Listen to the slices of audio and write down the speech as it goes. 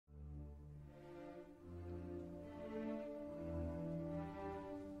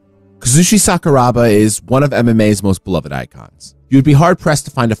Kazushi Sakuraba is one of MMA's most beloved icons. You would be hard-pressed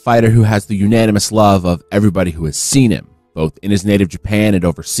to find a fighter who has the unanimous love of everybody who has seen him, both in his native Japan and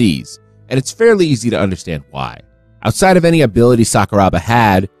overseas, and it's fairly easy to understand why. Outside of any ability Sakuraba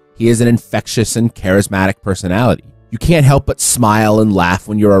had, he is an infectious and charismatic personality. You can't help but smile and laugh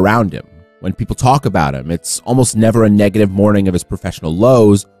when you're around him. When people talk about him, it's almost never a negative mourning of his professional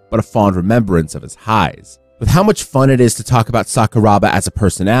lows, but a fond remembrance of his highs. With how much fun it is to talk about Sakuraba as a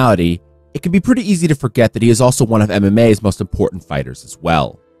personality, it can be pretty easy to forget that he is also one of MMA's most important fighters as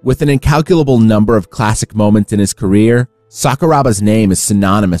well. With an incalculable number of classic moments in his career, Sakuraba's name is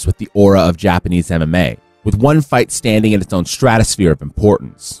synonymous with the aura of Japanese MMA, with one fight standing in its own stratosphere of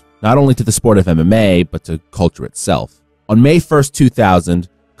importance, not only to the sport of MMA, but to culture itself. On May 1st, 2000,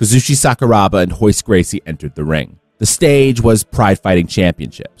 Kazushi Sakuraba and Royce Gracie entered the ring. The stage was Pride Fighting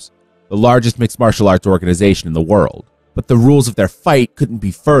Championships, the largest mixed martial arts organization in the world, but the rules of their fight couldn't be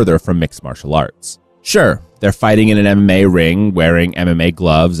further from mixed martial arts. Sure, they're fighting in an MMA ring, wearing MMA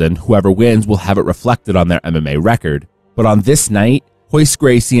gloves, and whoever wins will have it reflected on their MMA record, but on this night, Royce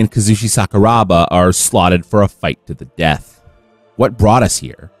Gracie and Kazushi Sakuraba are slotted for a fight to the death. What brought us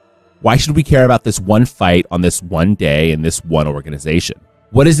here? Why should we care about this one fight on this one day in this one organization?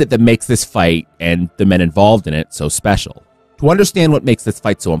 What is it that makes this fight and the men involved in it so special? To understand what makes this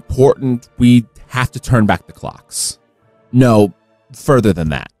fight so important, we have to turn back the clocks. No, further than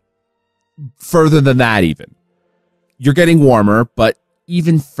that. Further than that, even. You're getting warmer, but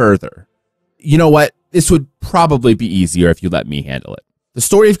even further. You know what? This would probably be easier if you let me handle it. The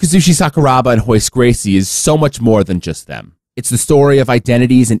story of Kazushi Sakuraba and Royce Gracie is so much more than just them. It's the story of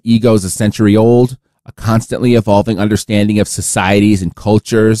identities and egos a century old, a constantly evolving understanding of societies and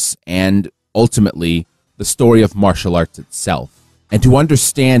cultures, and ultimately, the story of martial arts itself. And to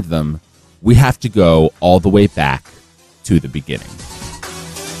understand them, we have to go all the way back to the beginning.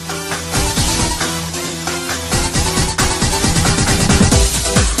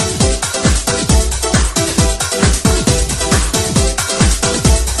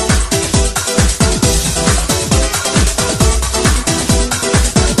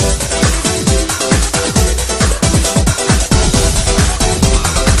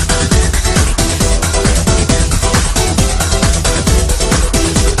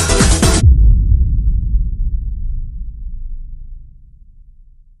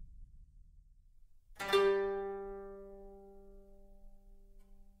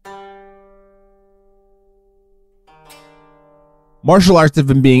 Martial arts have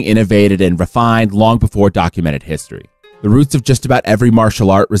been being innovated and refined long before documented history. The roots of just about every martial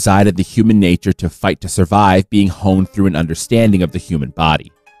art reside in the human nature to fight to survive being honed through an understanding of the human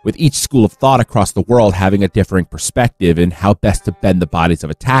body, with each school of thought across the world having a differing perspective in how best to bend the bodies of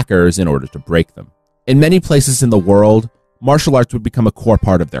attackers in order to break them. In many places in the world, martial arts would become a core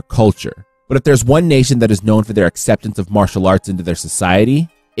part of their culture. But if there's one nation that is known for their acceptance of martial arts into their society,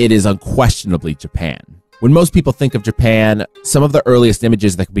 it is unquestionably Japan. When most people think of Japan, some of the earliest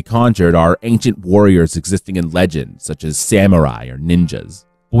images that can be conjured are ancient warriors existing in legend, such as samurai or ninjas.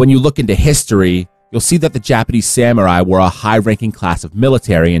 But when you look into history, you'll see that the Japanese samurai were a high-ranking class of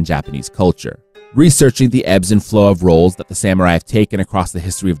military in Japanese culture. Researching the ebbs and flow of roles that the samurai have taken across the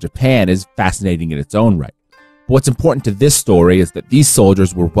history of Japan is fascinating in its own right. But what's important to this story is that these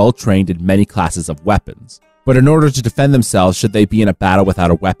soldiers were well-trained in many classes of weapons. But in order to defend themselves should they be in a battle without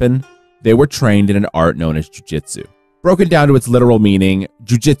a weapon, they were trained in an art known as jujitsu. Broken down to its literal meaning,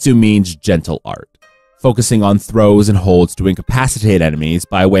 jujitsu means gentle art, focusing on throws and holds to incapacitate enemies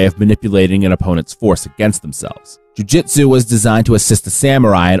by way of manipulating an opponent's force against themselves. Jujitsu was designed to assist the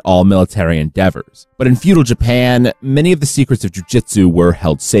samurai in all military endeavors, but in feudal Japan, many of the secrets of jujitsu were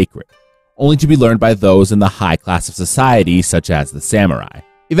held sacred, only to be learned by those in the high class of society, such as the samurai.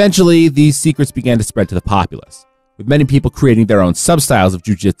 Eventually, these secrets began to spread to the populace, with many people creating their own substyles of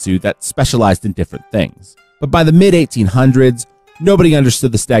jujitsu that specialized in different things. But by the mid-1800s, nobody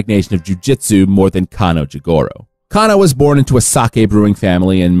understood the stagnation of jujitsu more than Kano Jigoro. Kano was born into a sake brewing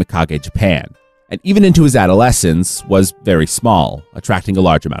family in Mikage, Japan, and even into his adolescence was very small, attracting a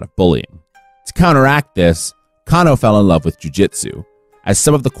large amount of bullying. To counteract this, Kano fell in love with jujitsu, as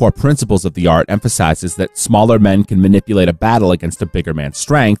some of the core principles of the art emphasizes that smaller men can manipulate a battle against a bigger man's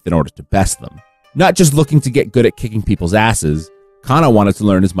strength in order to best them. Not just looking to get good at kicking people's asses, Kano wanted to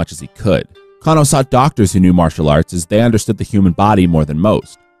learn as much as he could. Kano sought doctors who knew martial arts as they understood the human body more than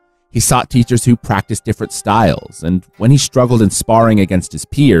most. He sought teachers who practiced different styles, and when he struggled in sparring against his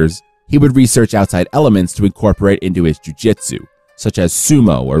peers, he would research outside elements to incorporate into his jujitsu, such as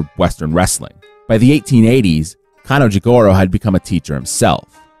sumo or Western wrestling. By the 1880s, Kano Jigoro had become a teacher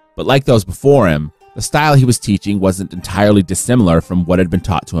himself. But like those before him, The style he was teaching wasn't entirely dissimilar from what had been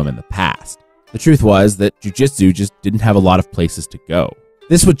taught to him in the past. The truth was that jiu-jitsu just didn't have a lot of places to go.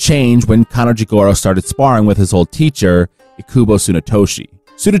 This would change when Kano Jigoro started sparring with his old teacher, Ikubo Tsunetoshi.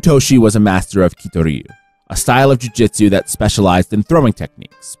 Tsunetoshi was a master of Kitoryu, a style of jiu-jitsu that specialized in throwing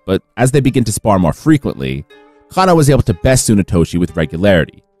techniques, but as they began to spar more frequently, Kano was able to best Tsunetoshi with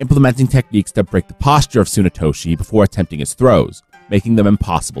regularity, implementing techniques that break the posture of Tsunetoshi before attempting his throws, making them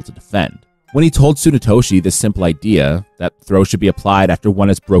impossible to defend. When he told Tsunetoshi this simple idea, that throws should be applied after one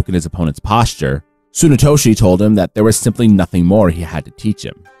has broken his opponent's posture, Tsunetoshi told him that there was simply nothing more he had to teach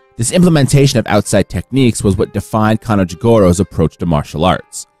him. This implementation of outside techniques was what defined Kano Jigoro's approach to martial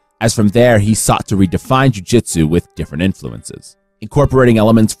arts, as from there he sought to redefine jiu-jitsu with different influences. Incorporating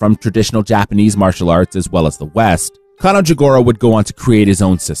elements from traditional Japanese martial arts as well as the West, Kano Jigoro would go on to create his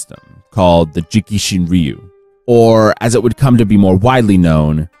own system, called the Jikishin Ryu, or as it would come to be more widely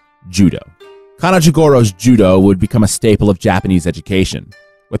known, Judo. Kano Jigoro's Judo would become a staple of Japanese education,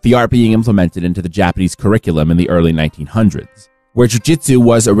 with the art being implemented into the Japanese curriculum in the early 1900s. Where jiu-jitsu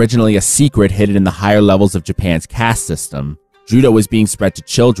was originally a secret hidden in the higher levels of Japan's caste system, Judo was being spread to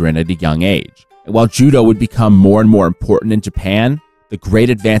children at a young age. And while Judo would become more and more important in Japan, the great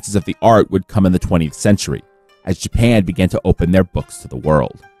advances of the art would come in the 20th century, as Japan began to open their books to the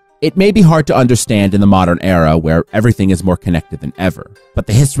world. It may be hard to understand in the modern era where everything is more connected than ever, but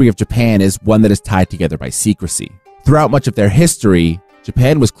the history of Japan is one that is tied together by secrecy. Throughout much of their history,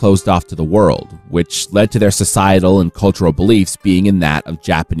 Japan was closed off to the world, which led to their societal and cultural beliefs being in that of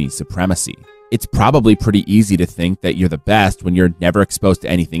Japanese supremacy. It's probably pretty easy to think that you're the best when you're never exposed to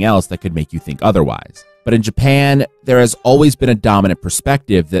anything else that could make you think otherwise. But in Japan, there has always been a dominant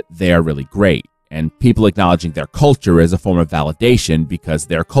perspective that they are really great, and people acknowledging their culture is a form of validation because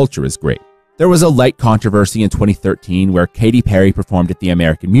their culture is great. There was a light controversy in 2013 where Katy Perry performed at the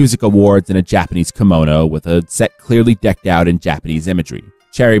American Music Awards in a Japanese kimono with a set clearly decked out in Japanese imagery.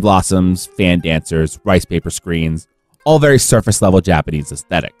 Cherry blossoms, fan dancers, rice paper screens, all very surface-level Japanese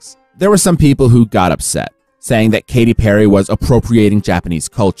aesthetics. There were some people who got upset, saying that Katy Perry was appropriating Japanese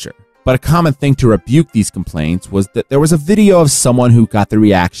culture. But a common thing to rebuke these complaints was that there was a video of someone who got the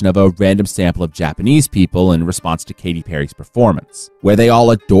reaction of a random sample of Japanese people in response to Katy Perry's performance, where they all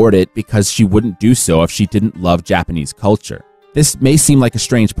adored it because she wouldn't do so if she didn't love Japanese culture. This may seem like a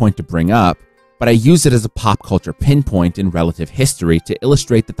strange point to bring up, but I use it as a pop culture pinpoint in relative history to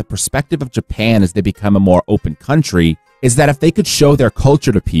illustrate that the perspective of Japan as they become a more open country is that if they could show their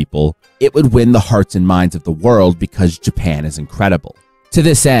culture to people, it would win the hearts and minds of the world because Japan is incredible. To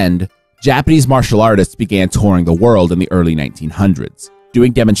this end, Japanese martial artists began touring the world in the early 1900s,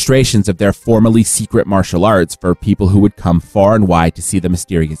 doing demonstrations of their formerly secret martial arts for people who would come far and wide to see the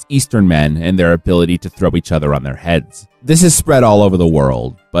mysterious Eastern men and their ability to throw each other on their heads. This is spread all over the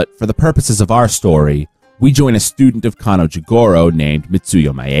world, but for the purposes of our story, we join a student of Kano Jigoro named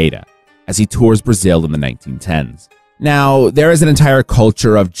Mitsuyo Maeda, as he tours Brazil in the 1910s. Now, there is an entire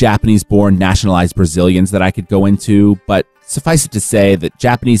culture of Japanese-born nationalized Brazilians that I could go into, but suffice it to say that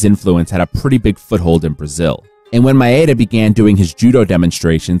Japanese influence had a pretty big foothold in Brazil. And when Maeda began doing his judo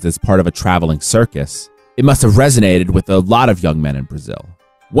demonstrations as part of a traveling circus, it must have resonated with a lot of young men in Brazil.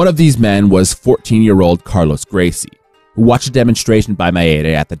 One of these men was 14-year-old Carlos Gracie, who watched a demonstration by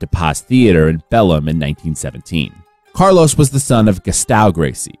Maeda at the De Paz Theater in Belém in 1917. Carlos was the son of Gastão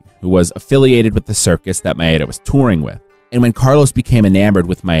Gracie, who was affiliated with the circus that Maeda was touring with. And when Carlos became enamored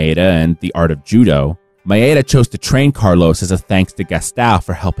with Maeda and the art of judo, Maeda chose to train Carlos as a thanks to Gastão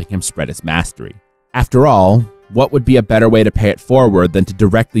for helping him spread his mastery. After all, what would be a better way to pay it forward than to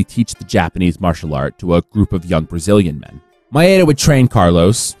directly teach the Japanese martial art to a group of young Brazilian men? Maeda would train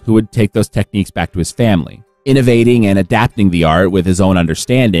Carlos, who would take those techniques back to his family, innovating and adapting the art with his own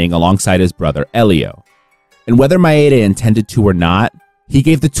understanding alongside his brother Elio. And whether Maeda intended to or not, he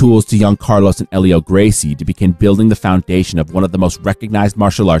gave the tools to young Carlos and Elio Gracie to begin building the foundation of one of the most recognized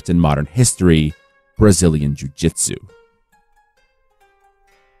martial arts in modern history, Brazilian Jiu-Jitsu.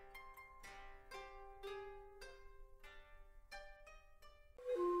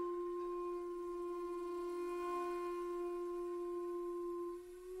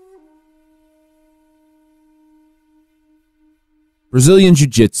 Brazilian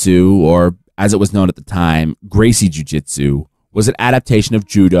Jiu-Jitsu, or as it was known at the time, Gracie Jiu-Jitsu, was an adaptation of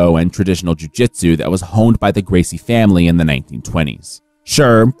judo and traditional jiu-jitsu that was honed by the Gracie family in the 1920s.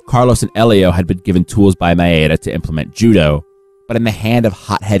 Sure, Carlos and Elio had been given tools by Maeda to implement judo, but in the hand of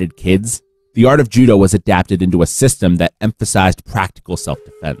hot-headed kids, the art of judo was adapted into a system that emphasized practical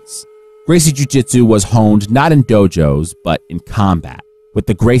self-defense. Gracie Jiu-Jitsu was honed not in dojos, but in combat. with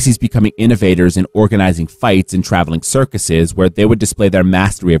the Gracies becoming innovators in organizing fights and traveling circuses where they would display their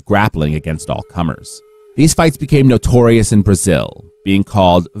mastery of grappling against all comers. These fights became notorious in Brazil, being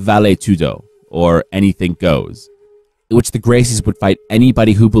called Vale Tudo, or Anything Goes, in which the Gracies would fight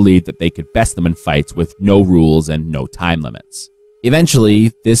anybody who believed that they could best them in fights with no rules and no time limits.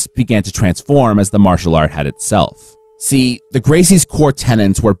 Eventually, this began to transform as the martial art had itself. See, the Gracies' core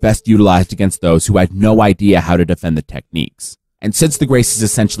tenets were best utilized against those who had no idea how to defend the techniques. And since the Gracies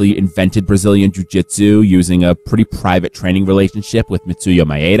essentially invented Brazilian Jiu-Jitsu using a pretty private training relationship with Mitsuyo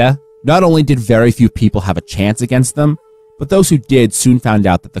Maeda, not only did very few people have a chance against them, but those who did soon found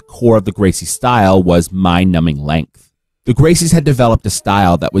out that the core of the Gracie style was mind-numbing length. The Gracies had developed a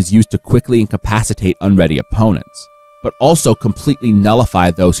style that was used to quickly incapacitate unready opponents, but also completely nullify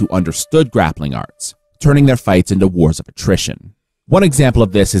those who understood grappling arts, turning their fights into wars of attrition. One example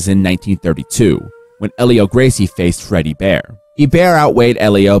of this is in 1932, when Elio Gracie faced Fred Hebert. Hebert outweighed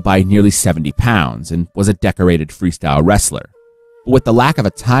Elio by nearly 70 pounds and was a decorated freestyle wrestler. But with the lack of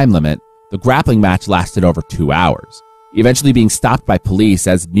a time limit, the grappling match lasted over 2 hours, eventually being stopped by police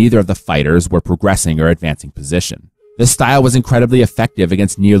as neither of the fighters were progressing or advancing position. This style was incredibly effective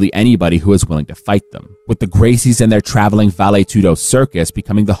against nearly anybody who was willing to fight them, with the Gracies and their traveling Vale Tudo circus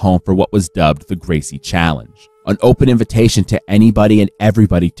becoming the home for what was dubbed the Gracie Challenge, an open invitation to anybody and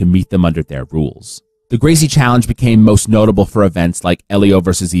everybody to meet them under their rules. The Gracie Challenge became most notable for events like Elio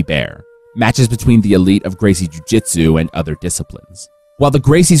vs. Hebert, matches between the elite of Gracie Jiu-Jitsu and other disciplines. While the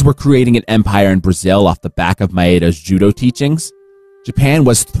Gracies were creating an empire in Brazil off the back of Maeda's judo teachings, Japan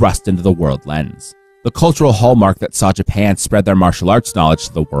was thrust into the world lens. The cultural hallmark that saw Japan spread their martial arts knowledge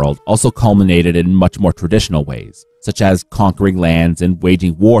to the world also culminated in much more traditional ways, such as conquering lands and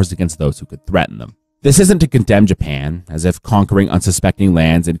waging wars against those who could threaten them. This isn't to condemn Japan, as if conquering unsuspecting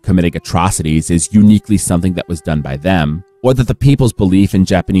lands and committing atrocities is uniquely something that was done by them, or that the people's belief in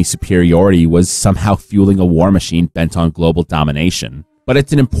Japanese superiority was somehow fueling a war machine bent on global domination. But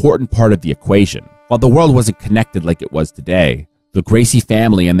it's an important part of the equation. While the world wasn't connected like it was today, the Gracie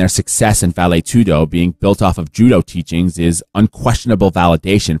family and their success in Vale Tudo being built off of judo teachings is unquestionable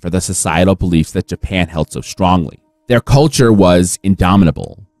validation for the societal beliefs that Japan held so strongly. Their culture was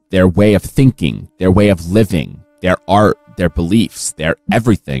indomitable. Their way of thinking, their way of living, their art, their beliefs, their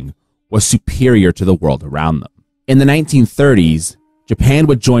everything was superior to the world around them. In the 1930s, Japan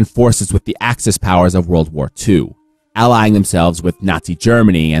would join forces with the Axis powers of World War II, allying themselves with Nazi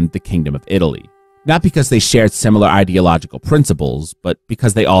Germany and the Kingdom of Italy. Not because they shared similar ideological principles, but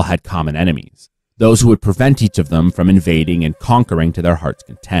because they all had common enemies, those who would prevent each of them from invading and conquering to their heart's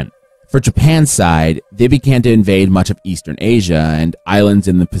content. For Japan's side, they began to invade much of Eastern Asia and islands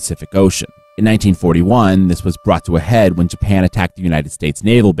in the Pacific Ocean. In 1941, this was brought to a head when Japan attacked the United States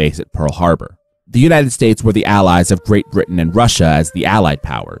naval base at Pearl Harbor. The United States were the allies of Great Britain and Russia as the Allied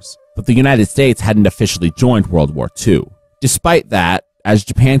powers, but the United States hadn't officially joined World War II. Despite that, as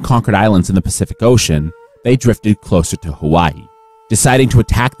Japan conquered islands in the Pacific Ocean, they drifted closer to Hawaii, deciding to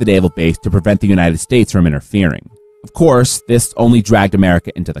attack the naval base to prevent the United States from interfering. Of course, this only dragged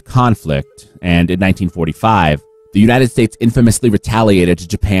America into the conflict, and in 1945, the United States infamously retaliated to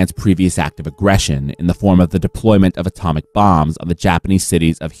Japan's previous act of aggression in the form of the deployment of atomic bombs on the Japanese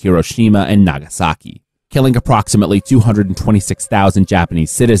cities of Hiroshima and Nagasaki, killing approximately 226,000 Japanese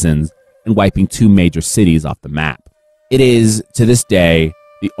citizens and wiping 2 major cities off the map. It is, to this day,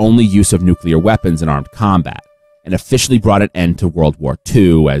 the only use of nuclear weapons in armed combat, and officially brought an end to World War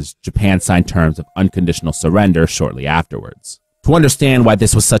II as Japan signed terms of unconditional surrender shortly afterwards. To understand why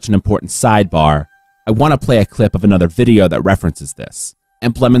this was such an important sidebar, I want to play a clip of another video that references this,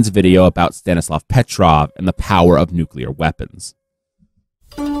 Empleman's video about Stanislav Petrov and the power of nuclear weapons.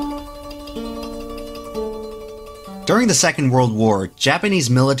 During the Second World War, Japanese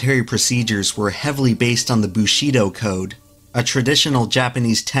military procedures were heavily based on the Bushido Code, a traditional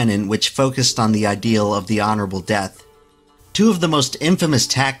Japanese tenet which focused on the ideal of the honorable death. 2 of the most infamous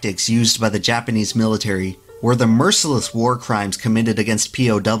tactics used by the Japanese military were the merciless war crimes committed against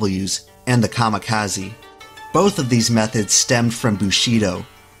POWs and the kamikaze. Both of these methods stemmed from Bushido,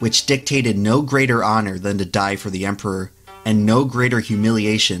 which dictated no greater honor than to die for the emperor, and no greater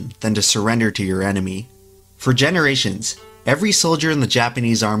humiliation than to surrender to your enemy. For generations, every soldier in the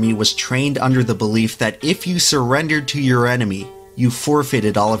Japanese army was trained under the belief that if you surrendered to your enemy, you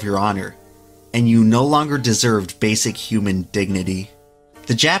forfeited all of your honor, and you no longer deserved basic human dignity.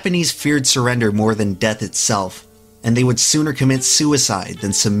 The Japanese feared surrender more than death itself, and they would sooner commit suicide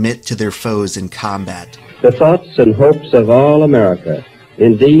than submit to their foes in combat. The thoughts and hopes of all America,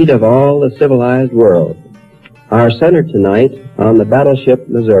 indeed of all the civilized world, are centered tonight on the battleship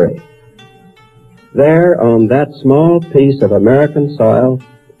Missouri. There, on that small piece of American soil,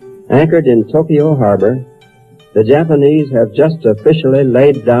 anchored in Tokyo Harbor, the Japanese have just officially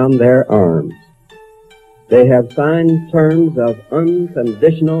laid down their arms. They have signed terms of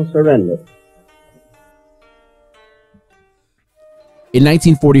unconditional surrender. In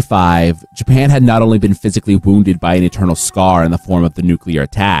 1945, Japan had not only been physically wounded by an eternal scar in the form of the nuclear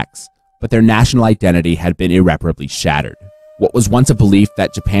attacks, but their national identity had been irreparably shattered. What was once a belief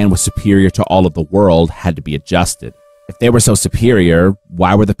that Japan was superior to all of the world had to be adjusted. If they were so superior,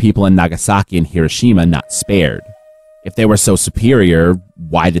 why were the people in Nagasaki and Hiroshima not spared? If they were so superior,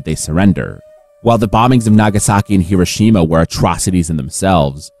 why did they surrender? While the bombings of Nagasaki and Hiroshima were atrocities in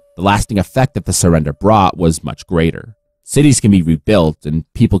themselves, the lasting effect that the surrender brought was much greater. Cities can be rebuilt and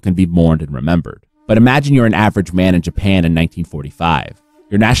people can be mourned and remembered. But imagine you're an average man in Japan in 1945.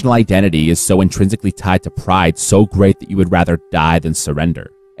 Your national identity is so intrinsically tied to pride so great that you would rather die than surrender.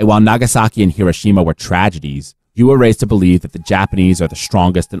 And while Nagasaki and Hiroshima were tragedies, you were raised to believe that the Japanese are the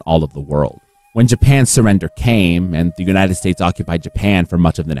strongest in all of the world. When Japan's surrender came, and the United States occupied Japan for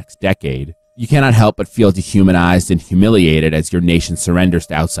much of the next decade, you cannot help but feel dehumanized and humiliated as your nation surrenders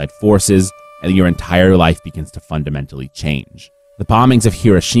to outside forces and your entire life begins to fundamentally change. The bombings of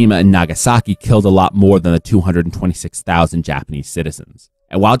Hiroshima and Nagasaki killed a lot more than the 226,000 Japanese citizens.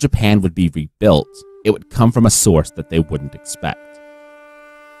 And while Japan would be rebuilt, it would come from a source that they wouldn't expect.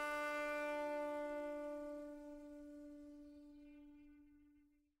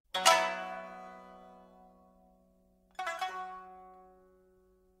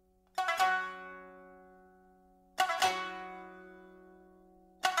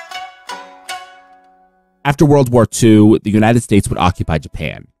 After World War II, the United States would occupy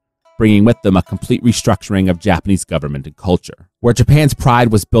Japan, bringing with them a complete restructuring of Japanese government and culture. Where Japan's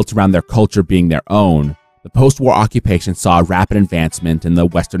pride was built around their culture being their own, the post-war occupation saw a rapid advancement in the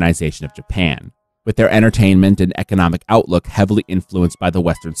westernization of Japan, with their entertainment and economic outlook heavily influenced by the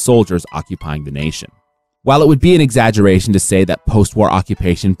Western soldiers occupying the nation. While it would be an exaggeration to say that post-war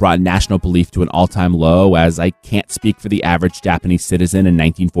occupation brought national belief to an all-time low, as I can't speak for the average Japanese citizen in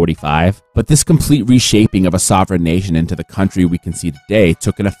 1945, but this complete reshaping of a sovereign nation into the country we can see today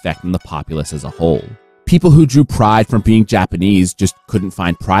took an effect on the populace as a whole. People who drew pride from being Japanese just couldn't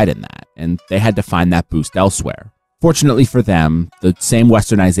find pride in that, and they had to find that boost elsewhere. Fortunately for them, the same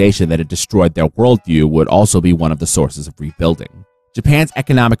westernization that had destroyed their worldview would also be one of the sources of rebuilding. Japan's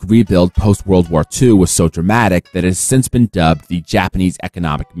economic rebuild post-World War II was so dramatic that it has since been dubbed the Japanese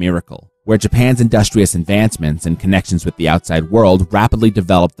economic miracle, where Japan's industrious advancements and connections with the outside world rapidly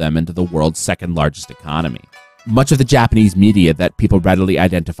developed them into the world's second largest economy. Much of the Japanese media that people readily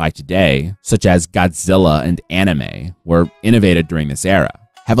identify today, such as Godzilla and anime, were innovated during this era,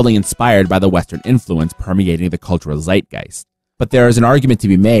 heavily inspired by the Western influence permeating the cultural zeitgeist. But there is an argument to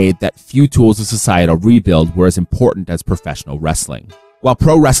be made that few tools of societal rebuild were as important as professional wrestling. While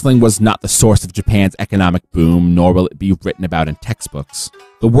pro wrestling was not the source of Japan's economic boom, nor will it be written about in textbooks,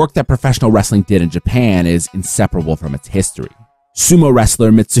 the work that professional wrestling did in Japan is inseparable from its history. Sumo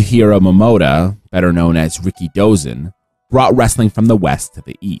wrestler Mitsuhiro Momota, better known as Rikidozan, brought wrestling from the West to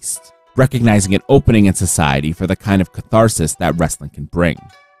the East, recognizing an opening in society for the kind of catharsis that wrestling can bring.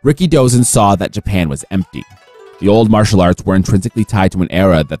 Rikidozan saw that Japan was empty. The old martial arts were intrinsically tied to an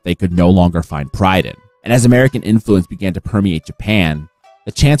era that they could no longer find pride in. And as American influence began to permeate Japan,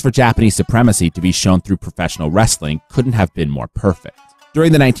 the chance for Japanese supremacy to be shown through professional wrestling couldn't have been more perfect.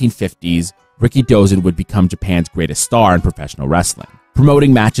 During the 1950s, Rikidozan would become Japan's greatest star in professional wrestling,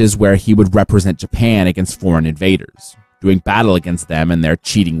 promoting matches where he would represent Japan against foreign invaders, doing battle against them in their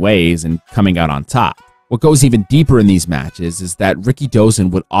cheating ways and coming out on top. What goes even deeper in these matches is that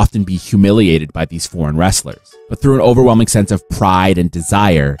Rikidozan would often be humiliated by these foreign wrestlers, but through an overwhelming sense of pride and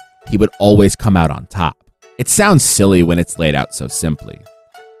desire, he would always come out on top. It sounds silly when it's laid out so simply.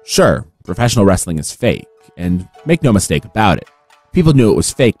 Sure, professional wrestling is fake, and make no mistake about it, people knew it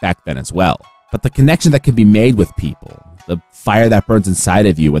was fake back then as well. But the connection that can be made with people, the fire that burns inside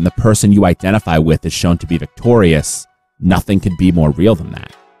of you, and the person you identify with is shown to be victorious, nothing could be more real than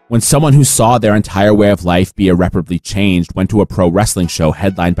that. When someone who saw their entire way of life be irreparably changed went to a pro wrestling show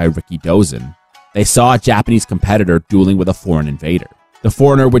headlined by Rikidozan, they saw a Japanese competitor dueling with a foreign invader. The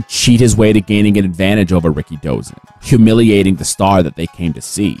foreigner would cheat his way to gaining an advantage over Rikidozan, humiliating the star that they came to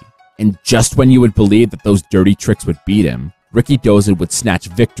see. And just when you would believe that those dirty tricks would beat him, Rikidozan would snatch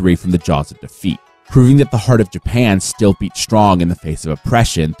victory from the jaws of defeat, proving that the heart of Japan still beat strong in the face of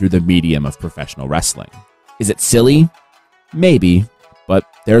oppression through the medium of professional wrestling. Is it silly? Maybe. But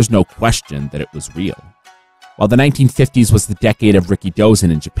there's no question that it was real. While the 1950s was the decade of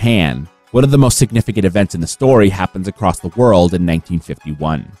Rikidozan in Japan, one of the most significant events in the story happens across the world in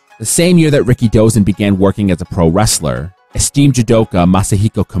 1951. The same year that Rikidozan began working as a pro wrestler, esteemed judoka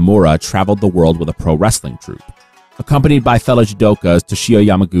Masahiko Kimura traveled the world with a pro wrestling troupe. Accompanied by fellow judokas Toshio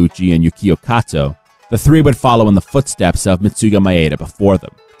Yamaguchi and Yukio Kato, the three would follow in the footsteps of Mitsuga Maeda before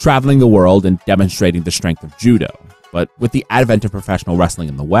them, traveling the world and demonstrating the strength of judo. But with the advent of professional wrestling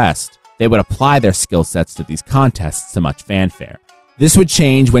in the West, they would apply their skill sets to these contests to much fanfare. This would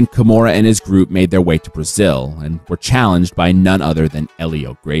change when Kimura and his group made their way to Brazil and were challenged by none other than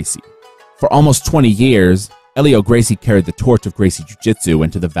Helio Gracie. For almost 20 years, Helio Gracie carried the torch of Gracie Jiu-Jitsu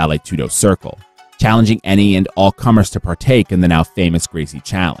into the Vale Tudo circle, challenging any and all comers to partake in the now famous Gracie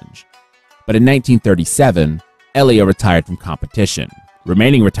Challenge. But in 1937, Helio retired from competition,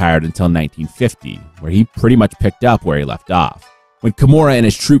 remaining retired until 1950, where he pretty much picked up where he left off. When Kimura and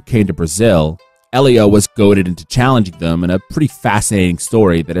his troupe came to Brazil, Helio was goaded into challenging them in a pretty fascinating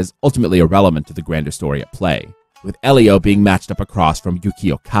story that is ultimately irrelevant to the grander story at play, with Helio being matched up across from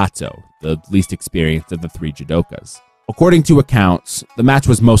Yukio Kato, the least experienced of the three judokas. According to accounts, the match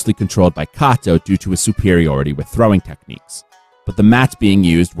was mostly controlled by Kato due to his superiority with throwing techniques, but the mats being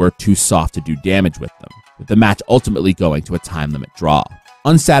used were too soft to do damage with them, with the match ultimately going to a time limit draw.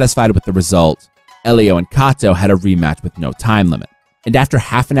 Unsatisfied with the result, Helio and Kato had a rematch with no time limit, and after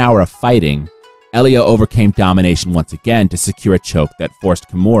half an hour of fighting, Helio overcame domination once again to secure a choke that forced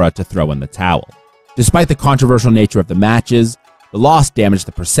Kimura to throw in the towel. Despite the controversial nature of the matches, the loss damaged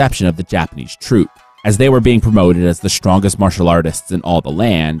the perception of the Japanese troupe, as they were being promoted as the strongest martial artists in all the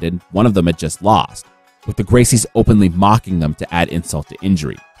land, and one of them had just lost, with the Gracies openly mocking them to add insult to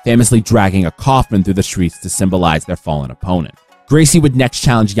injury, famously dragging a coffin through the streets to symbolize their fallen opponent. Gracie would next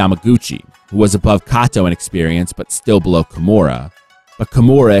challenge Yamaguchi, who was above Kato in experience but still below Kimura, but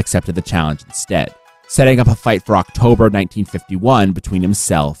Kimura accepted the challenge instead, setting up a fight for October 1951 between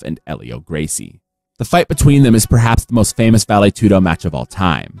himself and Helio Gracie. The fight between them is perhaps the most famous Vale Tudo match of all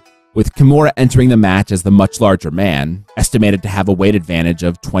time, with Kimura entering the match as the much larger man, estimated to have a weight advantage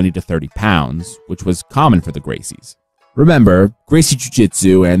of 20 to 30 pounds, which was common for the Gracies. Remember, Gracie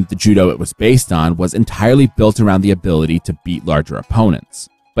Jiu-Jitsu and the judo it was based on was entirely built around the ability to beat larger opponents.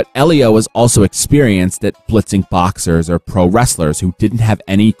 But Helio was also experienced at blitzing boxers or pro wrestlers who didn't have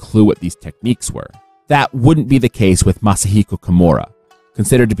any clue what these techniques were. That wouldn't be the case with Masahiko Kimura,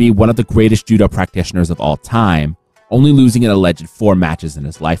 considered to be one of the greatest judo practitioners of all time, only losing an alleged 4 matches in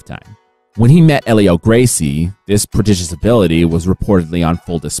his lifetime. When he met Helio Gracie, this prodigious ability was reportedly on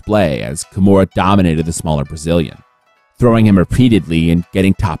full display as Kimura dominated the smaller Brazilian, throwing him repeatedly and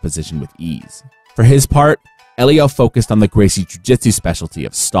getting top position with ease. For his part, Helio focused on the Gracie Jiu-Jitsu specialty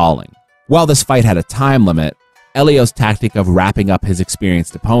of stalling. While this fight had a time limit, Helio's tactic of wrapping up his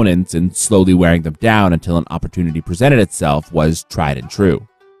experienced opponents and slowly wearing them down until an opportunity presented itself was tried and true.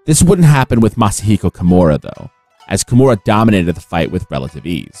 This wouldn't happen with Masahiko Kimura though, as Kimura dominated the fight with relative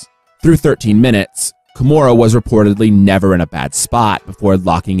ease. Through 13 minutes, Kimura was reportedly never in a bad spot before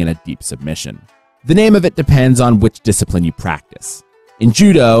locking in a deep submission. The name of it depends on which discipline you practice. In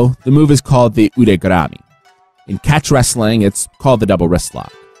judo, the move is called the udegarami. In catch wrestling, it's called the double wrist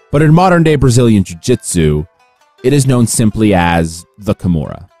lock. But in modern-day Brazilian jiu-jitsu, it is known simply as the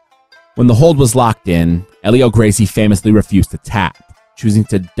Kimura. When the hold was locked in, Helio Gracie famously refused to tap, choosing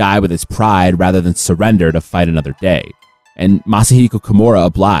to die with his pride rather than surrender to fight another day. And Masahiko Kimura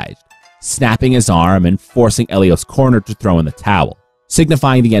obliged, snapping his arm and forcing Helio's corner to throw in the towel,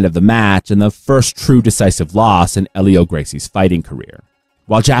 signifying the end of the match and the first true decisive loss in Helio Gracie's fighting career.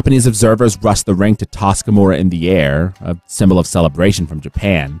 While Japanese observers rushed the ring to toss Kimura in the air, a symbol of celebration from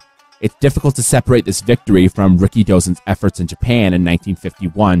Japan, it's difficult to separate this victory from Rikidozan's efforts in Japan in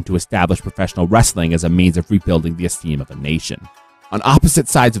 1951 to establish professional wrestling as a means of rebuilding the esteem of a nation. On opposite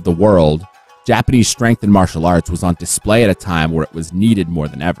sides of the world, Japanese strength in martial arts was on display at a time where it was needed more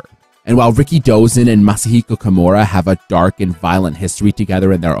than ever. And while Rikidozan and Masahiko Kimura have a dark and violent history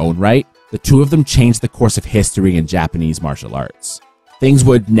together in their own right, the two of them changed the course of history in Japanese martial arts. Things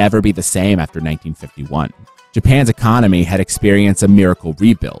would never be the same after 1951. Japan's economy had experienced a miracle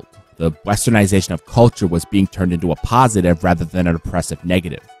rebuild. The westernization of culture was being turned into a positive rather than an oppressive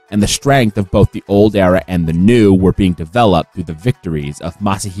negative. And the strength of both the old era and the new were being developed through the victories of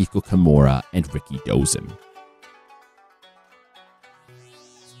Masahiko Kimura and Rikidozan.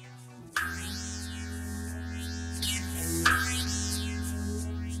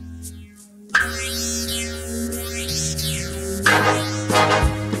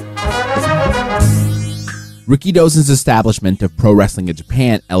 Rikidozan's establishment of pro wrestling in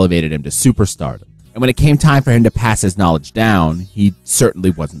Japan elevated him to superstardom, and when it came time for him to pass his knowledge down, he certainly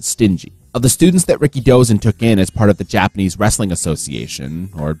wasn't stingy. Of the students that Rikidozan took in as part of the Japanese Wrestling Association,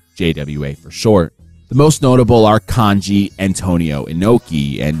 or JWA for short, The most notable are Kanji Antonio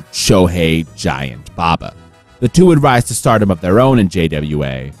Inoki and Shohei Giant Baba. The two would rise to stardom of their own in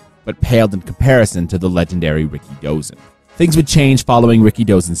JWA, but paled in comparison to the legendary Rikidozan. Things would change following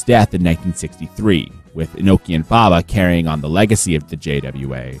Rikidozan's death in 1963, with Inoki and Baba carrying on the legacy of the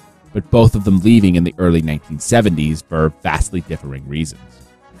JWA, but both of them leaving in the early 1970s for vastly differing reasons.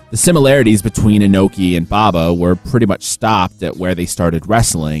 The similarities between Inoki and Baba were pretty much stopped at where they started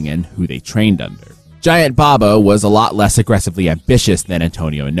wrestling and who they trained under. Giant Baba was a lot less aggressively ambitious than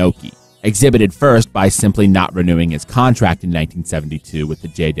Antonio Inoki, exhibited first by simply not renewing his contract in 1972 with the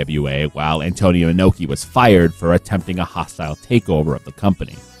JWA, while Antonio Inoki was fired for attempting a hostile takeover of the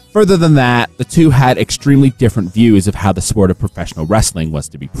company. Further than that, the two had extremely different views of how the sport of professional wrestling was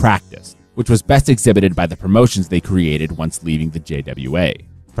to be practiced, which was best exhibited by the promotions they created once leaving the JWA.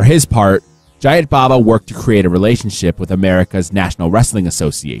 For his part, Giant Baba worked to create a relationship with America's National Wrestling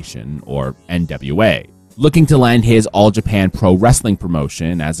Association, or NWA, looking to lend his All Japan Pro Wrestling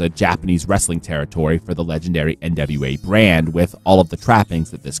promotion as a Japanese wrestling territory for the legendary NWA brand with all of the trappings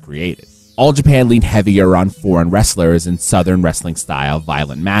that this created. All Japan leaned heavier on foreign wrestlers in Southern wrestling-style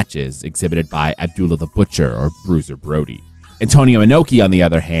violent matches exhibited by Abdullah the Butcher or Bruiser Brody. Antonio Inoki, on the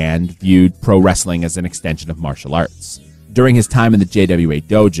other hand, viewed pro wrestling as an extension of martial arts. During his time in the JWA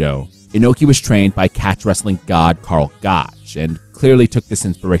dojo, Inoki was trained by catch wrestling god Karl Gotch, and clearly took this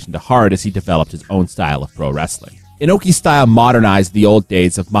inspiration to heart as he developed his own style of pro wrestling. Inoki's style modernized the old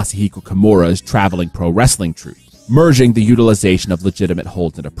days of Masahiko Kimura's traveling pro wrestling troupe, merging the utilization of legitimate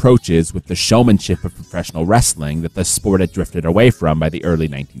holds and approaches with the showmanship of professional wrestling that the sport had drifted away from by the early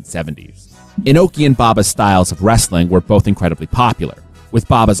 1970s. Inoki and Baba's styles of wrestling were both incredibly popular, with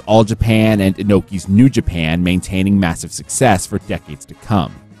Baba's All Japan and Inoki's New Japan maintaining massive success for decades to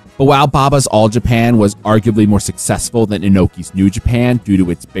come. But while Baba's All Japan was arguably more successful than Inoki's New Japan due to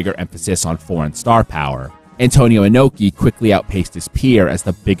its bigger emphasis on foreign star power, Antonio Inoki quickly outpaced his peer as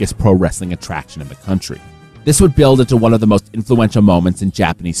the biggest pro wrestling attraction in the country. This would build into one of the most influential moments in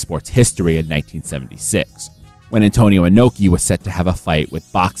Japanese sports history in 1976, when Antonio Inoki was set to have a fight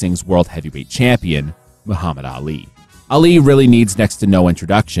with boxing's world heavyweight champion, Muhammad Ali. Ali really needs next to no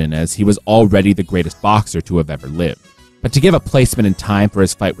introduction, as he was already the greatest boxer to have ever lived. But to give a placement in time for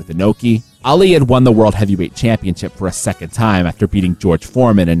his fight with Inoki, Ali had won the World Heavyweight Championship for a second time after beating George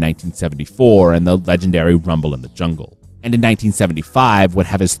Foreman in 1974 in the legendary Rumble in the Jungle, and in 1975 would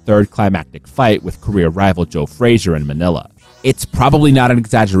have his third climactic fight with career rival Joe Frazier in Manila. It's probably not an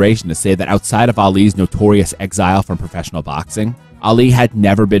exaggeration to say that outside of Ali's notorious exile from professional boxing, Ali had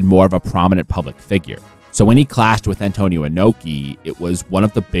never been more of a prominent public figure. So when he clashed with Antonio Inoki, it was one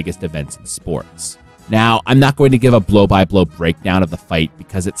of the biggest events in sports. Now, I'm not going to give a blow-by-blow breakdown of the fight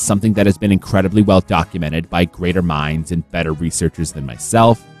because it's something that has been incredibly well documented by greater minds and better researchers than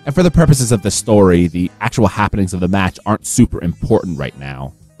myself, and for the purposes of the story, the actual happenings of the match aren't super important right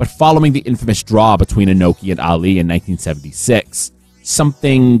now. But following the infamous draw between Inoki and Ali in 1976,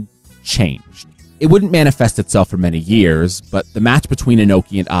 something changed. It wouldn't manifest itself for many years, but the match between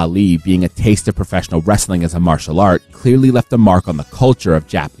Inoki and Ali, being a taste of professional wrestling as a martial art, clearly left a mark on the culture of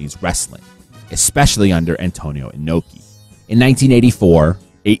Japanese wrestling, especially under Antonio Inoki. In 1984,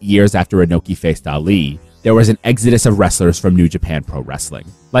 8 years after Inoki faced Ali, there was an exodus of wrestlers from New Japan Pro Wrestling.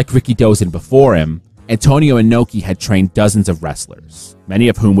 Like Rikidozan before him, Antonio Inoki had trained dozens of wrestlers, many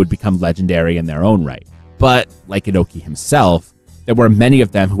of whom would become legendary in their own right. But, like Inoki himself, there were many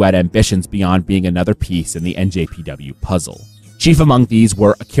of them who had ambitions beyond being another piece in the NJPW puzzle. Chief among these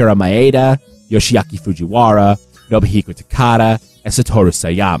were Akira Maeda, Yoshiaki Fujiwara, Nobuhiko Takada, and Satoru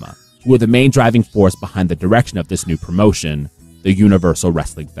Sayama, who were the main driving force behind the direction of this new promotion, the Universal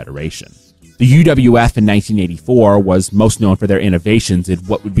Wrestling Federation. The UWF in 1984 was most known for their innovations in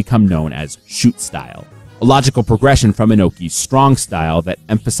what would become known as shoot style, a logical progression from Inoki's strong style that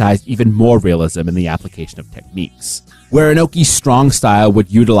emphasized even more realism in the application of techniques. Where Inoki's strong style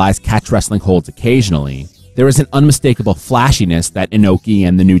would utilize catch wrestling holds occasionally, there is an unmistakable flashiness that Inoki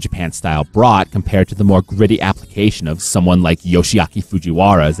and the New Japan style brought compared to the more gritty application of someone like Yoshiaki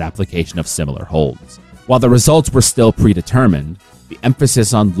Fujiwara's application of similar holds. While the results were still predetermined, the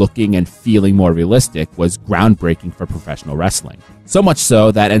emphasis on looking and feeling more realistic was groundbreaking for professional wrestling. So much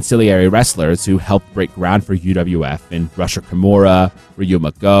so that ancillary wrestlers who helped break ground for UWF in Rusher Kimura,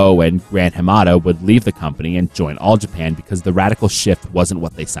 Ryuma Go, and Gran Hamada would leave the company and join All Japan because the radical shift wasn't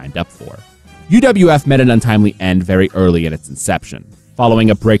what they signed up for. UWF met an untimely end very early in its inception, following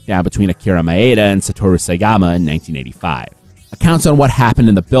a breakdown between Akira Maeda and Satoru Sayama in 1985. Accounts on what happened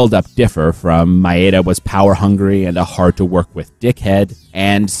in the build-up differ from Maeda was power-hungry and a hard-to-work-with dickhead,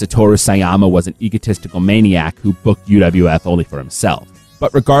 and Satoru Sayama was an egotistical maniac who booked UWF only for himself.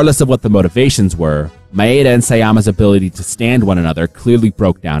 But regardless of what the motivations were, Maeda and Sayama's ability to stand one another clearly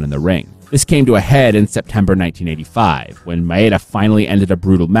broke down in the ring. This came to a head in September 1985, when Maeda finally ended a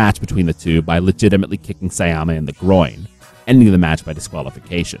brutal match between the two by legitimately kicking Sayama in the groin, ending the match by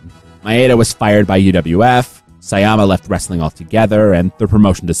disqualification. Maeda was fired by UWF, Sayama left wrestling altogether, and the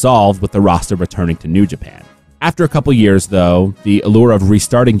promotion dissolved with the roster returning to New Japan. After a couple years, though, the allure of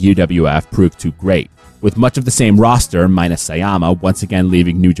restarting UWF proved too great, with much of the same roster, minus Sayama, once again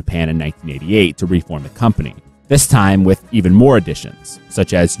leaving New Japan in 1988 to reform the company, this time with even more additions,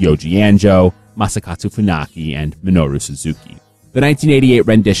 such as Yoji Anjo, Masakatsu Funaki, and Minoru Suzuki. The 1988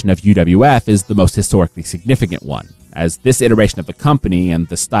 rendition of UWF is the most historically significant one, as this iteration of the company and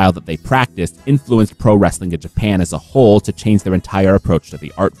the style that they practiced influenced pro wrestling in Japan as a whole to change their entire approach to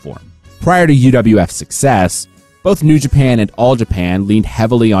the art form. Prior to UWF's success, both New Japan and All Japan leaned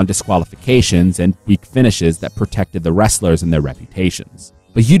heavily on disqualifications and weak finishes that protected the wrestlers and their reputations.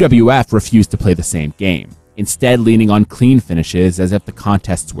 But UWF refused to play the same game, instead leaning on clean finishes as if the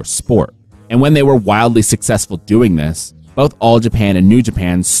contests were sport. And when they were wildly successful doing this, both All Japan and New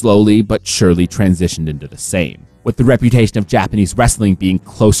Japan slowly but surely transitioned into the same, with the reputation of Japanese wrestling being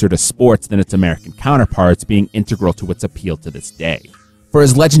closer to sports than its American counterparts being integral to its appeal to this day. For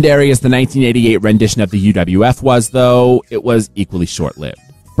as legendary as the 1988 rendition of the UWF was, though, it was equally short-lived,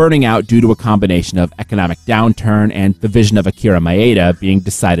 burning out due to a combination of economic downturn and the vision of Akira Maeda being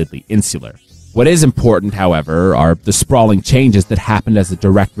decidedly insular. What is important, however, are the sprawling changes that happened as a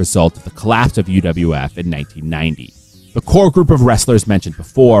direct result of the collapse of UWF in 1990. The core group of wrestlers mentioned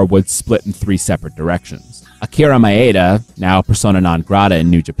before would split in three separate directions. Akira Maeda, now persona non grata in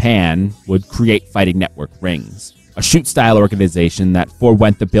New Japan, would create Fighting Network Rings, a shoot-style organization that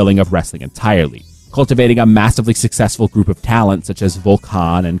forewent the billing of wrestling entirely, cultivating a massively successful group of talent such as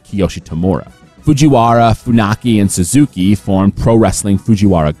Volkan and Kiyoshi Tamura. Fujiwara, Funaki, and Suzuki formed Pro Wrestling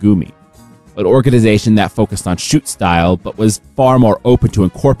Fujiwara Gumi, an organization that focused on shoot-style but was far more open to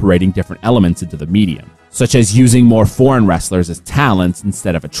incorporating different elements into the medium, such as using more foreign wrestlers as talents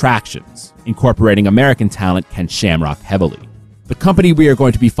instead of attractions, incorporating American talent Ken Shamrock heavily. The company we are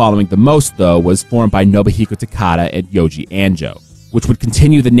going to be following the most, though, was formed by Nobuhiko Takada and Yoji Anjo, which would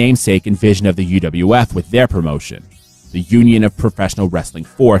continue the namesake and vision of the UWF with their promotion, the Union of Professional Wrestling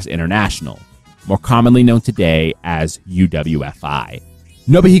Force International, more commonly known today as UWFI.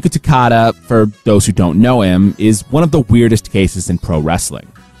 Nobuhiko Takada, for those who don't know him, is one of the weirdest cases in pro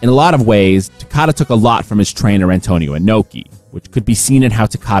wrestling. In a lot of ways, Takada took a lot from his trainer Antonio Inoki, which could be seen in how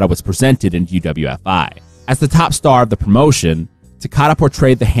Takada was presented in UWFI. As the top star of the promotion, Takada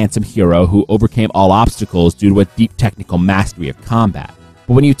portrayed the handsome hero who overcame all obstacles due to a deep technical mastery of combat.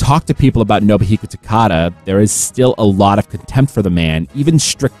 But when you talk to people about Nobuhiko Takada, there is still a lot of contempt for the man, even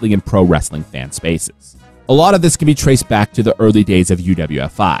strictly in pro wrestling fan spaces. A lot of this can be traced back to the early days of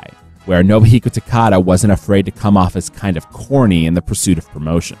UWFI, where Nobuhiko Takada wasn't afraid to come off as kind of corny in the pursuit of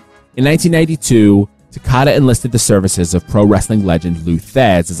promotion. In 1992, Takada enlisted the services of pro wrestling legend Lou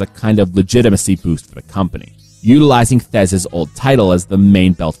Thesz as a kind of legitimacy boost for the company, utilizing Thesz's old title as the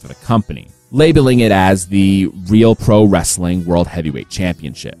main belt for the company, labeling it as the Real Pro Wrestling World Heavyweight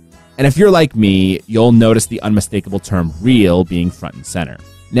Championship. And if you're like me, you'll notice the unmistakable term real being front and center.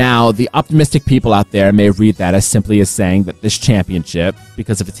 Now, the optimistic people out there may read that as simply as saying that this championship,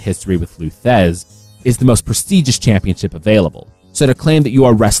 because of its history with Lou Thesz, is the most prestigious championship available. So to claim that you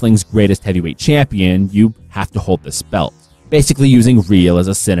are wrestling's greatest heavyweight champion, you have to hold this belt, basically using real as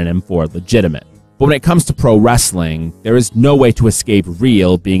a synonym for legitimate. But when it comes to pro wrestling, there is no way to escape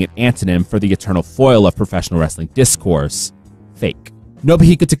real being an antonym for the eternal foil of professional wrestling discourse, fake.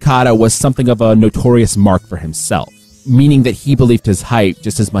 Nobuhiko Takada was something of a notorious mark for himself, meaning that he believed his hype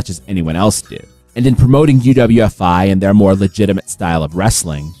just as much as anyone else did. And in promoting UWFI and their more legitimate style of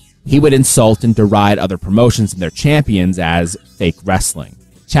wrestling, he would insult and deride other promotions and their champions as fake wrestling,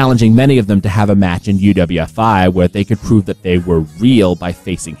 challenging many of them to have a match in UWFI where they could prove that they were real by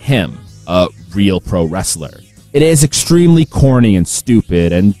facing him, a real pro wrestler. It is extremely corny and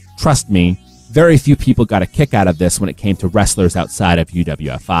stupid, and trust me, very few people got a kick out of this when it came to wrestlers outside of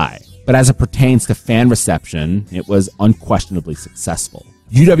UWFI. But as it pertains to fan reception, it was unquestionably successful.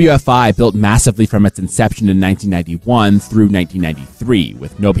 UWFI built massively from its inception in 1991 through 1993,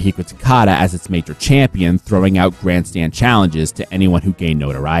 with Nobuhiko Takada as its major champion, throwing out grandstand challenges to anyone who gained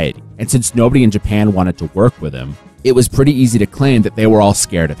notoriety. And since nobody in Japan wanted to work with him, it was pretty easy to claim that they were all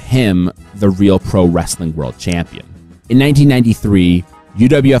scared of him, the real pro wrestling world champion. In 1993,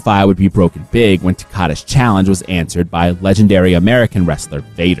 UWFI would be broken big when Takada's challenge was answered by legendary American wrestler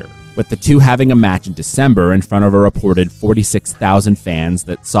Vader. with the two having a match in December in front of a reported 46,000 fans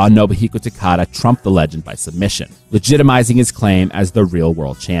that saw Nobuhiko Takada trump the legend by submission, legitimizing his claim as the real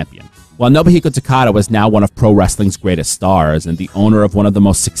world champion. While Nobuhiko Takada was now one of pro wrestling's greatest stars and the owner of one of the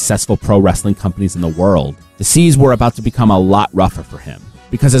most successful pro wrestling companies in the world, the seas were about to become a lot rougher for him.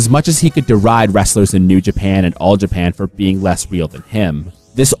 Because as much as he could deride wrestlers in New Japan and All Japan for being less real than him,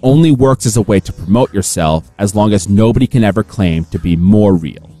 this only works as a way to promote yourself as long as nobody can ever claim to be more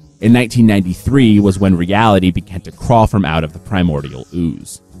real. In 1993 was when reality began to crawl from out of the primordial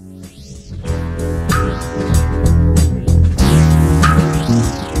ooze.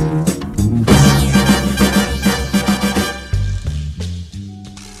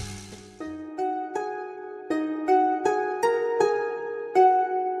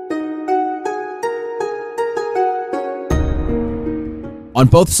 On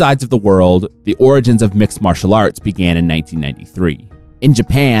both sides of the world, the origins of mixed martial arts began in 1993. In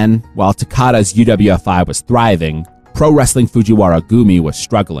Japan, while Takada's UWFI was thriving, pro wrestling Fujiwara Gumi was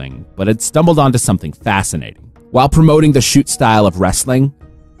struggling, but had stumbled onto something fascinating. While promoting the shoot style of wrestling,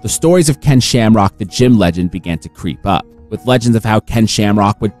 the stories of Ken Shamrock, the gym legend, began to creep up, with legends of how Ken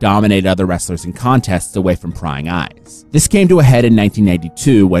Shamrock would dominate other wrestlers in contests away from prying eyes. This came to a head in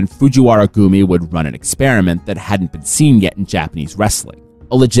 1992 when Fujiwara Gumi would run an experiment that hadn't been seen yet in Japanese wrestling,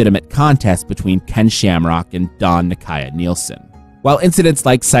 a legitimate contest between Ken Shamrock and Don Nakaya Nielsen. While incidents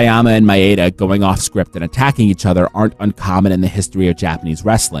like Sayama and Maeda going off script and attacking each other aren't uncommon in the history of Japanese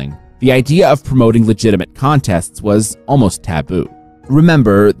wrestling, the idea of promoting legitimate contests was almost taboo.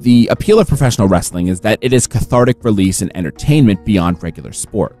 Remember, the appeal of professional wrestling is that it is cathartic release and entertainment beyond regular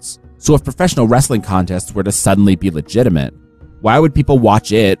sports. So if professional wrestling contests were to suddenly be legitimate, why would people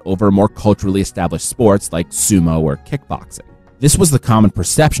watch it over more culturally established sports like sumo or kickboxing? This was the common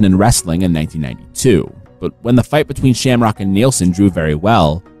perception in wrestling in 1992. But when the fight between Shamrock and Nielsen drew very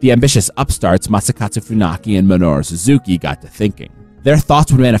well, the ambitious upstarts Masakatsu Funaki and Minoru Suzuki got to thinking. Their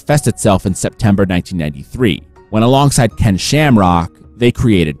thoughts would manifest itself in September 1993, when alongside Ken Shamrock, they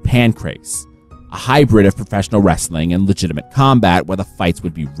created Pancrase, a hybrid of professional wrestling and legitimate combat where the fights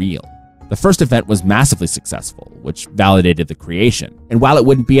would be real. The first event was massively successful, which validated the creation. And while it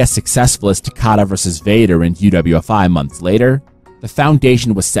wouldn't be as successful as Takada vs. Vader in UWFI months later, the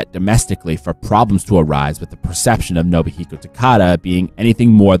foundation was set domestically for problems to arise with the perception of Nobuhiko Takada being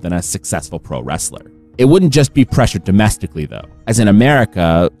anything more than a successful pro wrestler. It wouldn't just be pressured domestically, though, as in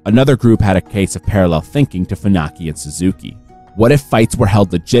America, another group had a case of parallel thinking to Funaki and Suzuki. What if fights were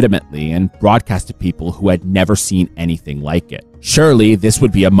held legitimately and broadcast to people who had never seen anything like it? Surely this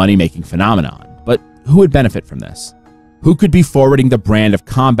would be a money-making phenomenon, but who would benefit from this? Who could be forwarding the brand of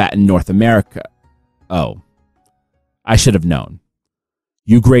combat in North America? Oh, I should have known.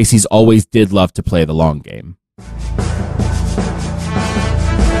 You Gracies always did love to play the long game.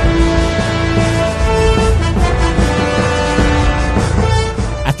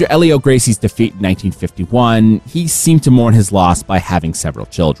 After Helio Gracie's defeat in 1951, he seemed to mourn his loss by having several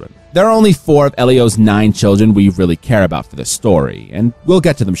children. There are only 4 of Helio's 9 children we really care about for this story, and we'll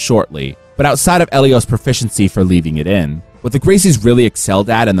get to them shortly. But outside of Helio's proficiency for leaving it in, what the Gracies really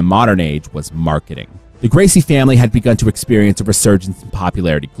excelled at in the modern age was marketing. The Gracie family had begun to experience a resurgence in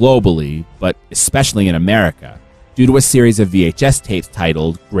popularity globally, but especially in America, due to a series of VHS tapes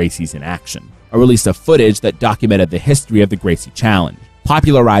titled Gracies in Action, a release of footage that documented the history of the Gracie Challenge,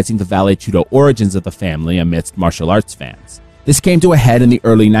 popularizing the Vale Tudo origins of the family amidst martial arts fans. This came to a head in the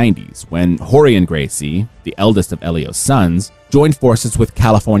early 90s when Horian Gracie, the eldest of Helio's sons, joined forces with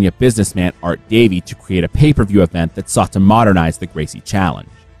California businessman Art Davie to create a pay-per-view event that sought to modernize the Gracie Challenge.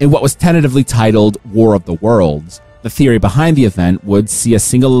 In what was tentatively titled War of the Worlds, the theory behind the event would see a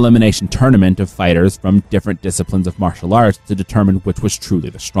single elimination tournament of fighters from different disciplines of martial arts to determine which was truly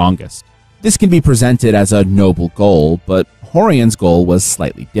the strongest. This can be presented as a noble goal, but Horian's goal was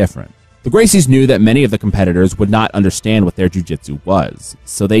slightly different. The Gracies knew that many of the competitors would not understand what their jiu-jitsu was,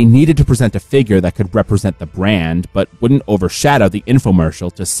 so they needed to present a figure that could represent the brand but wouldn't overshadow the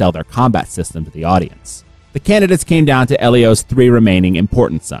infomercial to sell their combat system to the audience. The candidates came down to Helio's 3 remaining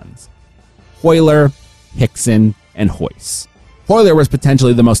important sons, Hoyler, Hickson, and Hoyce. Hoyler was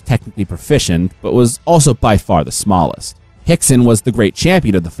potentially the most technically proficient, but was also by far the smallest. Hickson was the great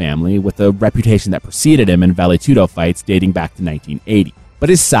champion of the family, with a reputation that preceded him in Vale Tudo fights dating back to 1980. But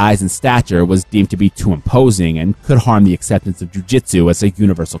his size and stature was deemed to be too imposing and could harm the acceptance of jiu-jitsu as a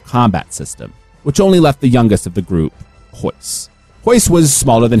universal combat system, which only left the youngest of the group, Hoyce. Hoyce was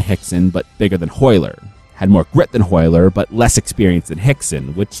smaller than Hickson, but bigger than Hoyler, had more grit than Hoyler, but less experience than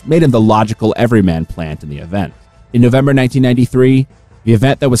Hickson, which made him the logical everyman plant in the event. In November 1993, The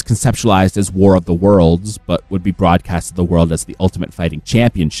event that was conceptualized as War of the Worlds, but would be broadcast to the world as the Ultimate Fighting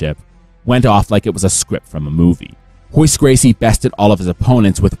Championship, went off like it was a script from a movie. Royce Gracie bested all of his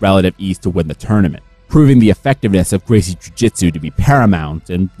opponents with relative ease to win the tournament, proving the effectiveness of Gracie Jiu-Jitsu to be paramount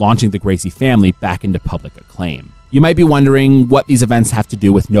and launching the Gracie family back into public acclaim. You might be wondering what these events have to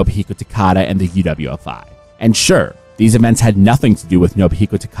do with Nobuhiko Takada and the UWFI. And sure, these events had nothing to do with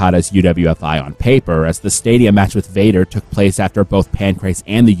Nobuhiko Takada's UWFI on paper, as the stadium match with Vader took place after both Pancrase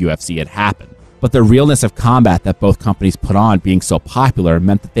and the UFC had happened. But the realness of combat that both companies put on being so popular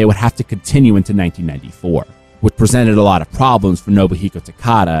meant that they would have to continue into 1994, which presented a lot of problems for Nobuhiko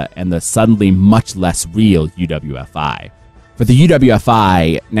Takada and the suddenly much less real UWFI. For the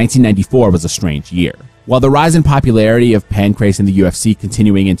UWFI, 1994 was a strange year. While the rise in popularity of Pancrase and the UFC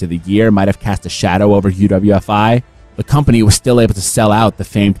continuing into the year might have cast a shadow over UWFI, the company was still able to sell out the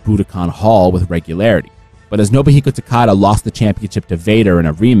famed Budokan Hall with regularity. But as Nobuhiko Takada lost the championship to Vader in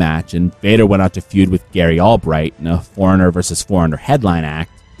a rematch, and Vader went out to feud with Gary Albright in a foreigner versus foreigner headline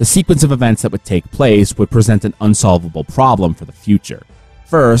act, the sequence of events that would take place would present an unsolvable problem for the future.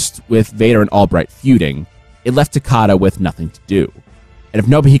 First, with Vader and Albright feuding, it left Takada with nothing to do. And if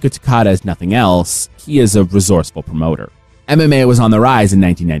Nobuhiko Takada is nothing else, he is a resourceful promoter. MMA was on the rise in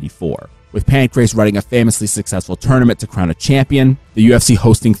 1994, with Pancrase running a famously successful tournament to crown a champion, the UFC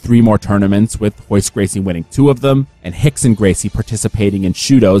hosting 3 more tournaments with Royce Gracie winning 2 of them, and Rickson Gracie participating in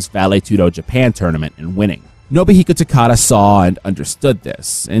Shudo's Vale Tudo Japan tournament and winning. Nobuhiko Takada saw and understood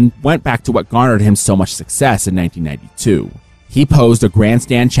this, and went back to what garnered him so much success in 1992. He posed a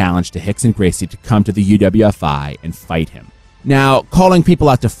grandstand challenge to Rickson Gracie to come to the UWFI and fight him. Now, calling people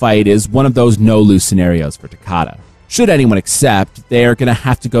out to fight is one of those no-lose scenarios for Takada. Should anyone accept, they are going to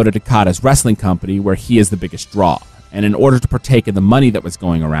have to go to Takada's wrestling company where he is the biggest draw, and in order to partake in the money that was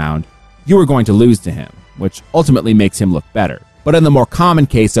going around, you were going to lose to him, which ultimately makes him look better. But in the more common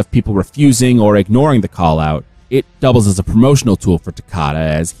case of people refusing or ignoring the call-out, it doubles as a promotional tool for Takada,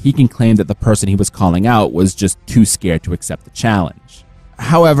 as he can claim that the person he was calling out was just too scared to accept the challenge.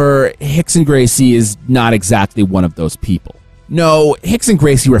 However, Rickson Gracie is not exactly one of those people. No, Rickson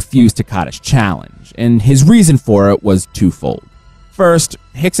Gracie refused Takada's challenge, and his reason for it was twofold. First,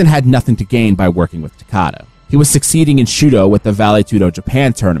 Rickson had nothing to gain by working with Takada. He was succeeding in Shudo with the Vale Tudo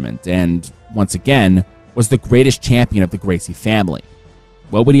Japan tournament, and, once again, was the greatest champion of the Gracie family.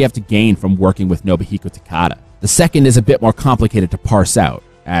 What would he have to gain from working with Nobuhiko Takada? The second is a bit more complicated to parse out,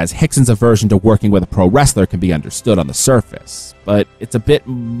 as Rickson's aversion to working with a pro wrestler can be understood on the surface, but it's a bit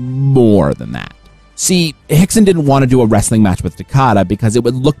more than that. See, Rickson didn't want to do a wrestling match with Takada because it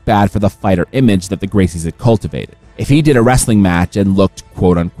would look bad for the fighter image that the Gracies had cultivated. If he did a wrestling match and looked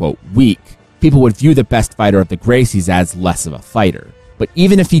quote-unquote weak, people would view the best fighter of the Gracies as less of a fighter. But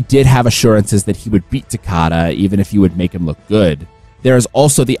even if he did have assurances that he would beat Takada, even if he would make him look good, there is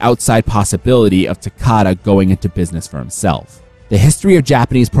also the outside possibility of Takada going into business for himself. The history of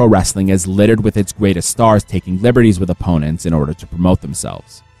Japanese pro wrestling is littered with its greatest stars taking liberties with opponents in order to promote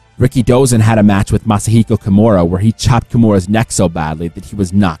themselves. Rikidozan had a match with Masahiko Kimura where he chopped Kimura's neck so badly that he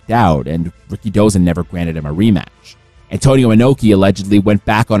was knocked out, and Rikidozan never granted him a rematch. Antonio Inoki allegedly went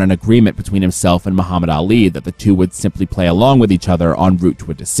back on an agreement between himself and Muhammad Ali that the two would simply play along with each other en route to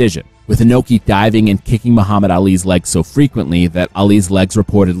a decision, with Inoki diving and kicking Muhammad Ali's legs so frequently that Ali's legs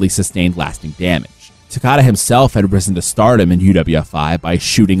reportedly sustained lasting damage. Takada himself had risen to stardom in UWFI by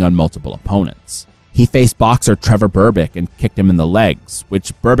shooting on multiple opponents. He faced boxer Trevor Berbick and kicked him in the legs,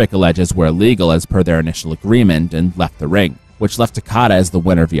 which Berbick alleges were illegal as per their initial agreement, and left the ring, which left Takada as the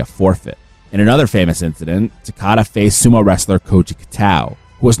winner via forfeit. In another famous incident, Takada faced sumo wrestler Koji Katao,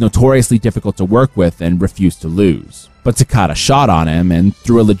 who was notoriously difficult to work with and refused to lose. But Takada shot on him and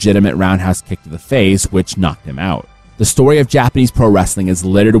threw a legitimate roundhouse kick to the face, which knocked him out. The story of Japanese pro wrestling is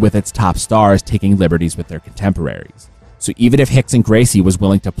littered with its top stars taking liberties with their contemporaries. So even if Rickson Gracie was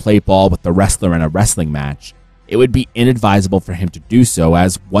willing to play ball with the wrestler in a wrestling match, it would be inadvisable for him to do so,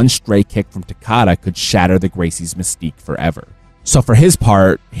 as one stray kick from Takada could shatter the Gracie's mystique forever. So for his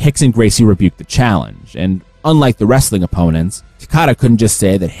part, Rickson Gracie rebuked the challenge, and unlike the wrestling opponents, Takada couldn't just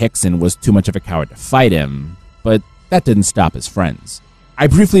say that Rickson was too much of a coward to fight him, but that didn't stop his friends. I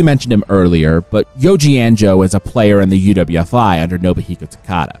briefly mentioned him earlier, but Yoji Anjo is a player in the UWFI under Nobuhiko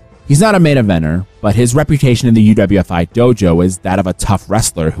Takada. He's not a main eventer, but his reputation in the UWFI dojo is that of a tough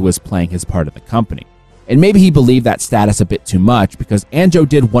wrestler who is playing his part of the company. And maybe he believed that status a bit too much because Anjo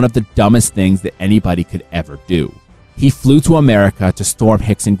did one of the dumbest things that anybody could ever do. He flew to America to storm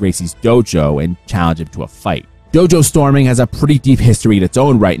Rickson Gracie's dojo and challenge him to a fight. Dojo storming has a pretty deep history in its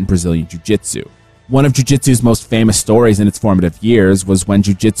own right in Brazilian Jiu-Jitsu. One of Jiu-Jitsu's most famous stories in its formative years was when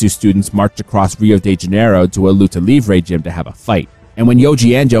Jiu-Jitsu students marched across Rio de Janeiro to a Luta Livre gym to have a fight. And when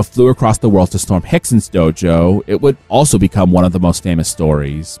Yoji Anjo flew across the world to storm Rickson's dojo, it would also become one of the most famous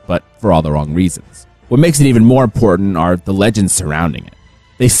stories, but for all the wrong reasons. What makes it even more important are the legends surrounding it.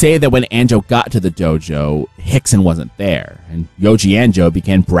 They say that when Anjo got to the dojo, Rickson wasn't there, and Yoji Anjo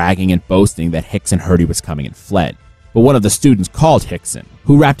began bragging and boasting that Rickson heard he was coming and fled. But one of the students called Rickson,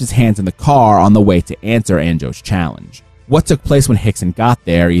 who wrapped his hands in the car on the way to answer Anjo's challenge. What took place when Rickson got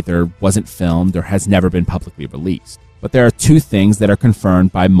there either wasn't filmed or has never been publicly released. But there are two things that are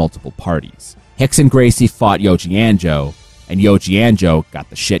confirmed by multiple parties. Rickson Gracie fought Yoji Anjo, and Yoji Anjo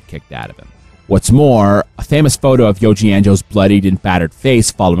got the shit kicked out of him. What's more, a famous photo of Yoji Anjo's bloodied and battered face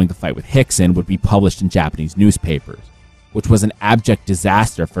following the fight with Rickson would be published in Japanese newspapers, which was an abject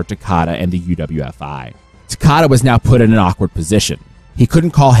disaster for Takada and the UWFI. Takada was now put in an awkward position. He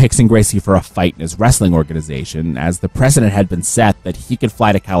couldn't call Rickson Gracie for a fight in his wrestling organization, as the precedent had been set that he could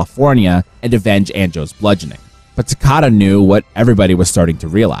fly to California and avenge Anjo's bludgeoning. But Takada knew what everybody was starting to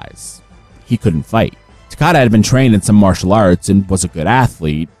realize. He couldn't fight. Takada had been trained in some martial arts and was a good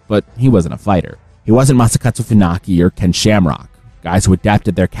athlete, but he wasn't a fighter. He wasn't Masakatsu Funaki or Ken Shamrock, guys who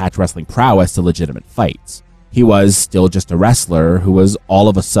adapted their catch wrestling prowess to legitimate fights. He was still just a wrestler who was all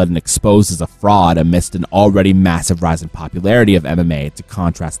of a sudden exposed as a fraud amidst an already massive rise in popularity of MMA to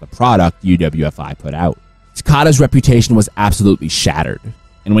contrast the product UWFI put out. Takada's reputation was absolutely shattered,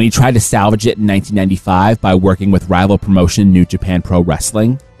 and when he tried to salvage it in 1995 by working with rival promotion New Japan Pro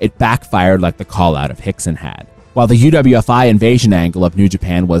Wrestling, it backfired like the call-out of Rickson had. While the UWFI invasion angle of New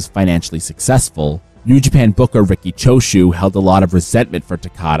Japan was financially successful, New Japan booker Riki Choshu held a lot of resentment for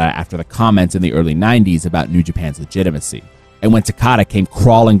Takada after the comments in the early 90s about New Japan's legitimacy. And when Takada came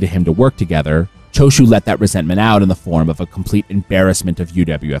crawling to him to work together, Choshu let that resentment out in the form of a complete embarrassment of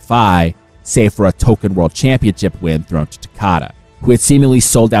UWFI, save for a token world championship win thrown to Takada, who had seemingly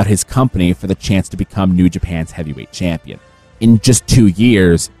sold out his company for the chance to become New Japan's heavyweight champion. In just 2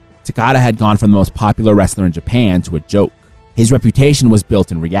 years, Takada had gone from the most popular wrestler in Japan to a joke. His reputation was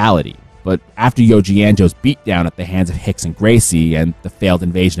built in reality, but after Yoji Anjo's beatdown at the hands of Rickson Gracie and the failed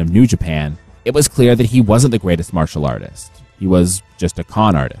invasion of New Japan, it was clear that he wasn't the greatest martial artist. He was just a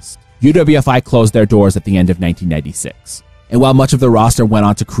con artist. UWFI closed their doors at the end of 1996, and while much of the roster went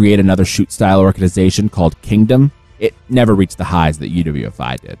on to create another shoot-style organization called Kingdom, it never reached the highs that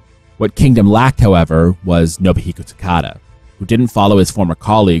UWFI did. What Kingdom lacked, however, was Nobuhiko Takada, who didn't follow his former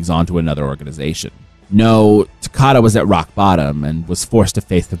colleagues onto another organization. No, Takada was at rock bottom and was forced to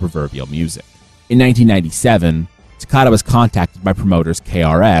face the proverbial music. In 1997, Takada was contacted by promoters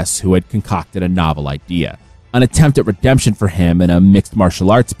KRS, who had concocted a novel idea, an attempt at redemption for him in a mixed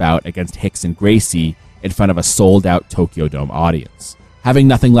martial arts bout against Rickson Gracie in front of a sold-out Tokyo Dome audience. Having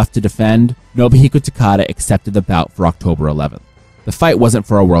nothing left to defend, Nobuhiko Takada accepted the bout for October 11th. The fight wasn't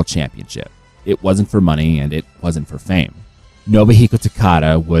for a world championship. It wasn't for money, and it wasn't for fame. Nobuhiko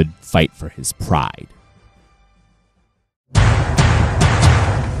Takada would fight for his pride.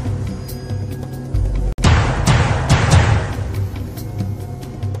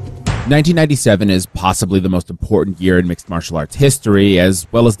 1997 is possibly the most important year in mixed martial arts history, as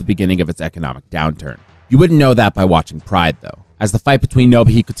well as the beginning of its economic downturn. You wouldn't know that by watching Pride, though, as the fight between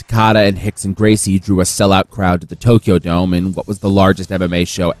Nobuhiko Takada and Rickson Gracie drew a sellout crowd to the Tokyo Dome in what was the largest MMA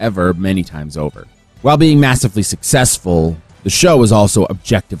show ever many times over. While being massively successful, the show was also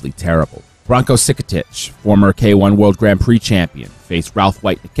objectively terrible. Branko Cikatic, former K1 World Grand Prix champion, faced Ralph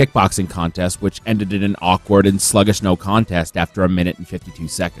White in a kickboxing contest which ended in an awkward and sluggish no contest after 1 minute and 52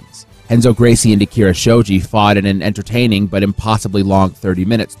 seconds. Renzo Gracie and Akira Shoji fought in an entertaining but impossibly long 30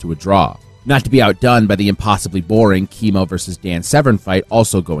 minutes to a draw. Not to be outdone by the impossibly boring Kimo vs. Dan Severn fight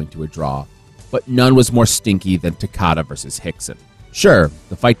also going to a draw, but none was more stinky than Takada vs. Rickson. Sure,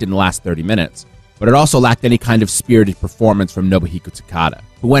 the fight didn't last 30 minutes, but it also lacked any kind of spirited performance from Nobuhiko Takada,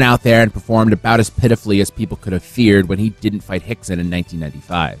 who went out there and performed about as pitifully as people could have feared when he didn't fight Rickson in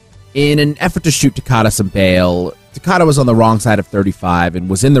 1995. In an effort to shoot Takada some bail, Takada was on the wrong side of 35 and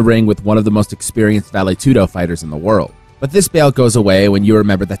was in the ring with one of the most experienced Vale Tudo fighters in the world. But this bail goes away when you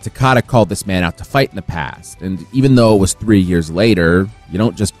remember that Takada called this man out to fight in the past, and even though it was 3 years later, you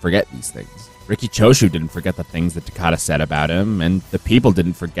don't just forget these things. Riki Choshu didn't forget the things that Takada said about him, and the people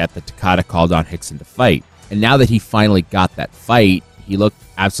didn't forget that Takada called on Rickson to fight. And now that he finally got that fight, he looked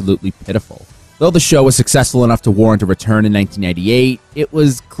absolutely pitiful. Though the show was successful enough to warrant a return in 1998, it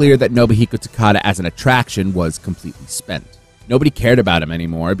was clear that Nobuhiko Takada as an attraction was completely spent. Nobody cared about him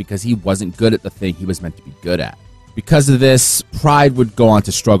anymore because he wasn't good at the thing he was meant to be good at. Because of this, Pride would go on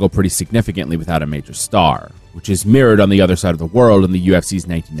to struggle pretty significantly without a major star, which is mirrored on the other side of the world in the UFC's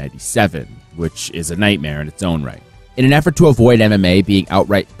 1997, which is a nightmare in its own right. In an effort to avoid MMA being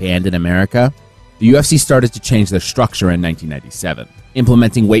outright banned in America, The UFC started to change their structure in 1997,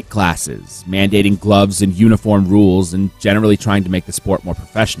 implementing weight classes, mandating gloves and uniform rules, and generally trying to make the sport more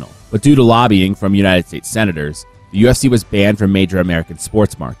professional. But due to lobbying from United States senators, the UFC was banned from major American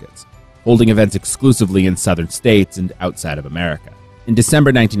sports markets, holding events exclusively in southern states and outside of America. In December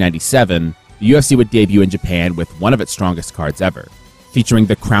 1997, the UFC would debut in Japan with one of its strongest cards ever, featuring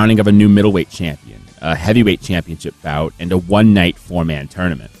the crowning of a new middleweight champion, a heavyweight championship bout, and a one-night four-man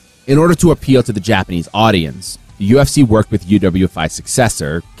tournament. In order to appeal to the Japanese audience, the UFC worked with UWFI's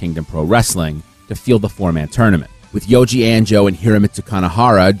successor, Kingdom Pro Wrestling, to field the four-man tournament, with Yoji Anjo and Hiromitsu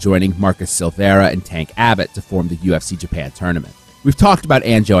Kanehara joining Marcus Silveira and Tank Abbott to form the UFC Japan tournament. We've talked about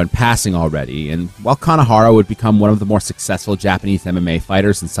Anjo in passing already, and while Kanehara would become one of the more successful Japanese MMA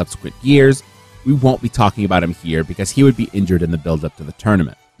fighters in subsequent years, we won't be talking about him here because he would be injured in the build-up to the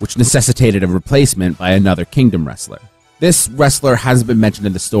tournament, which necessitated a replacement by another Kingdom wrestler. This wrestler hasn't been mentioned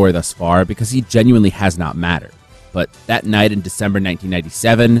in the story thus far because he genuinely has not mattered, but that night in December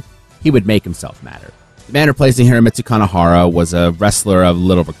 1997, he would make himself matter. The man replacing Hiromitsu Kanehara was a wrestler of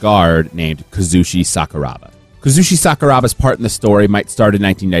little regard named Kazushi Sakuraba. Kazushi Sakuraba's part in the story might start in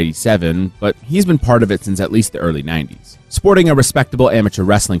 1997, but he's been part of it since at least the early 90s. Sporting a respectable amateur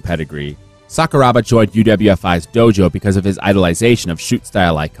wrestling pedigree, Sakuraba joined UWFI's dojo because of his idolization of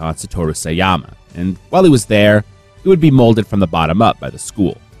shoot-style icon Satoru Sayama, and while he was there, he would be molded from the bottom up by the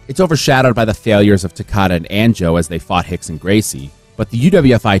school. It's overshadowed by the failures of Takada and Anjo as they fought Hicks and Gracie, but the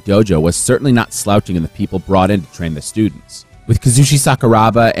UWFI dojo was certainly not slouching in the people brought in to train the students, with Kazushi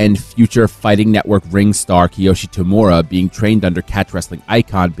Sakuraba and future Fighting Network ring star Kiyoshi Tamura being trained under catch wrestling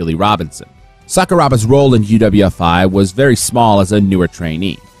icon Billy Robinson. Sakuraba's role in UWFI was very small as a newer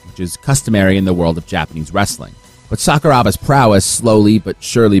trainee, which is customary in the world of Japanese wrestling. But Sakuraba's prowess slowly but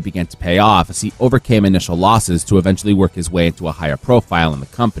surely began to pay off as he overcame initial losses to eventually work his way into a higher profile in the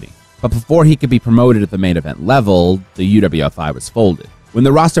company. But before he could be promoted at the main event level, the UWFI was folded. When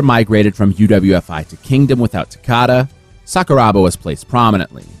the roster migrated from UWFI to Kingdom without Takada, Sakuraba was placed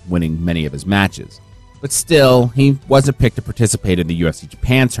prominently, winning many of his matches. But still, he wasn't picked to participate in the UFC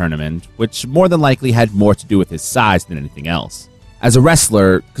Japan tournament, which more than likely had more to do with his size than anything else. As a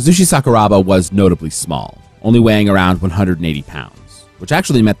wrestler, Kazushi Sakuraba was notably small, only weighing around 180 pounds, which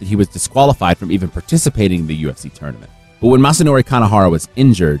actually meant that he was disqualified from even participating in the UFC tournament. But when Masanori Kanehara was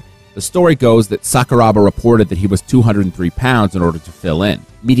injured, the story goes that Sakuraba reported that he was 203 pounds in order to fill in,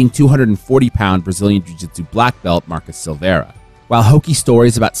 meeting 240-pound Brazilian Jiu-Jitsu black belt Marcus Silveira. While hokey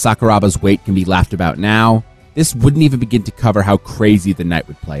stories about Sakuraba's weight can be laughed about now, this wouldn't even begin to cover how crazy the night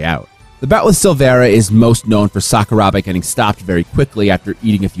would play out. The bout with Silveira is most known for Sakuraba getting stopped very quickly after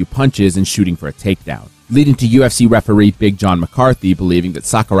eating a few punches and shooting for a takedown, leading to UFC referee Big John McCarthy believing that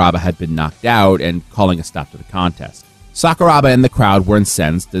Sakuraba had been knocked out and calling a stop to the contest. Sakuraba and the crowd were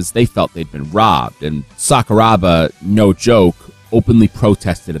incensed as they felt they'd been robbed, and Sakuraba, no joke, openly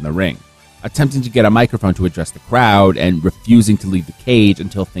protested in the ring, attempting to get a microphone to address the crowd and refusing to leave the cage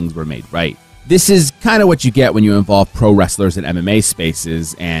until things were made right. This is kind of what you get when you involve pro wrestlers in MMA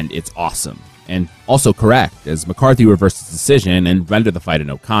spaces, and it's awesome. And also correct, as McCarthy reversed his decision and rendered the fight a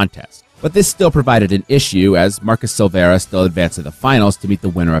no contest. But this still provided an issue as Marcus Silveira still advanced to the finals to meet the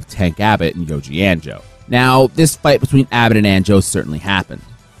winner of Tank Abbott and Yoji Anjo. Now, this fight between Abbott and Anjo certainly happened.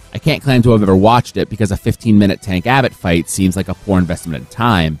 I can't claim to have ever watched it because a 15-minute Tank Abbott fight seems like a poor investment of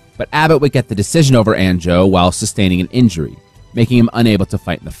time, but Abbott would get the decision over Anjo while sustaining an injury, making him unable to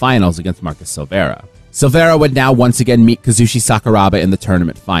fight in the finals against Marcus Silveira. Silveira would now once again meet Kazushi Sakuraba in the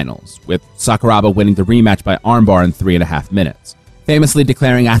tournament finals, with Sakuraba winning the rematch by armbar in 3.5 minutes, famously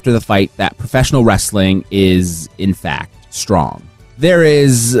declaring after the fight that professional wrestling is, in fact, strong. There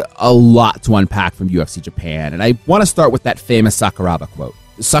is a lot to unpack from UFC Japan, and I want to start with that famous Sakuraba quote.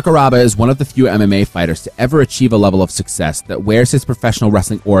 Sakuraba is one of the few MMA fighters to ever achieve a level of success that wears his professional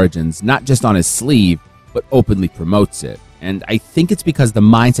wrestling origins not just on his sleeve, but openly promotes it. And I think it's because the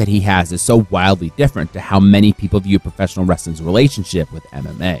mindset he has is so wildly different to how many people view professional wrestling's relationship with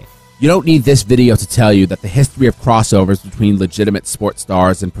MMA. You don't need this video to tell you that the history of crossovers between legitimate sports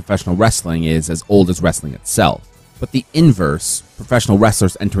stars and professional wrestling is as old as wrestling itself. But the inverse, professional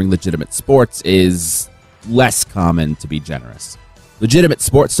wrestlers entering legitimate sports, is less common, to be generous. Legitimate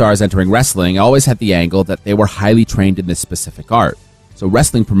sports stars entering wrestling always had the angle that they were highly trained in this specific art. So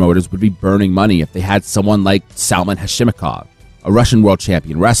wrestling promoters would be burning money if they had someone like Salman Hashimikov, a Russian world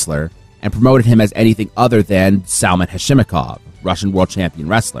champion wrestler, and promoted him as anything other than Salman Hashimikov, Russian world champion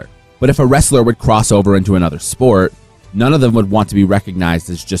wrestler. But if a wrestler would cross over into another sport, none of them would want to be recognized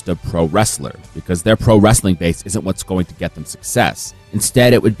as just a pro wrestler, because their pro wrestling base isn't what's going to get them success.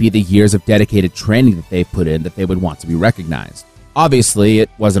 Instead, it would be the years of dedicated training that they've put in that they would want to be recognized. Obviously, it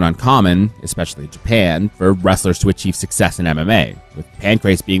wasn't uncommon, especially in Japan, for wrestlers to achieve success in MMA, with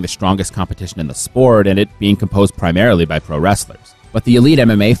Pancrase being the strongest competition in the sport and it being composed primarily by pro wrestlers. But the elite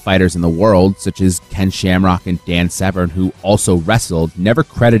MMA fighters in the world, such as Ken Shamrock and Dan Severn, who also wrestled, never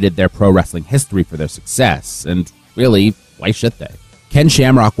credited their pro wrestling history for their success, and really, why should they? Ken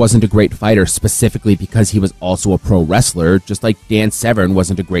Shamrock wasn't a great fighter specifically because he was also a pro wrestler, just like Dan Severn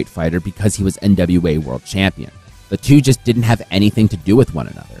wasn't a great fighter because he was NWA World Champion. The two just didn't have anything to do with one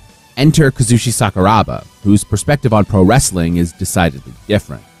another. Enter Kazushi Sakuraba, whose perspective on pro wrestling is decidedly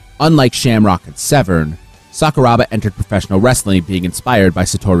different. Unlike Shamrock and Severn, Sakuraba entered professional wrestling being inspired by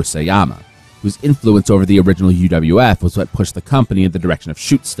Satoru Sayama, whose influence over the original UWF was what pushed the company in the direction of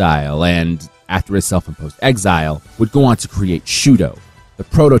shoot style and, after his self-imposed exile, would go on to create Shudo, the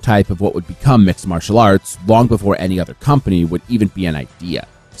prototype of what would become mixed martial arts long before any other company would even be an idea.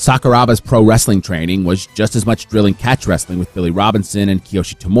 Sakuraba's pro wrestling training was just as much drilling catch wrestling with Billy Robinson and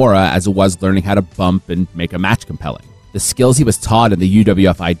Kiyoshi Tamura as it was learning how to bump and make a match compelling. The skills he was taught in the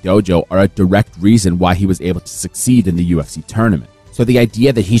UWFI dojo are a direct reason why he was able to succeed in the UFC tournament. So the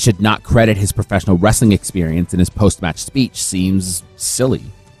idea that he should not credit his professional wrestling experience in his post-match speech seems silly.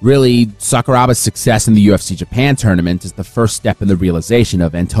 Really, Sakuraba's success in the UFC Japan tournament is the first step in the realization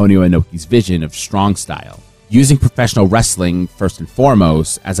of Antonio Inoki's vision of strong style, using professional wrestling, first and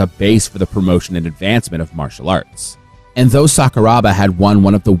foremost, as a base for the promotion and advancement of martial arts. And though Sakuraba had won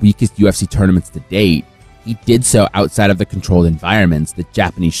one of the weakest UFC tournaments to date, he did so outside of the controlled environments that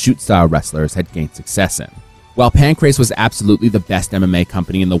Japanese shoot-style wrestlers had gained success in. While Pancrase was absolutely the best MMA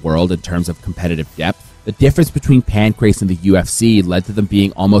company in the world in terms of competitive depth, the difference between Pancrase and the UFC led to them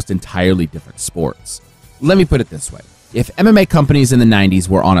being almost entirely different sports. Let me put it this way. If MMA companies in the 90s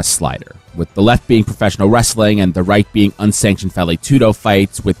were on a slider, with the left being professional wrestling and the right being unsanctioned Vale Tudo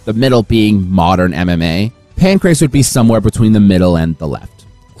fights, with the middle being modern MMA, Pancrase would be somewhere between the middle and the left.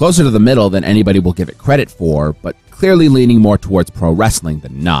 Closer to the middle than anybody will give it credit for, but clearly leaning more towards pro wrestling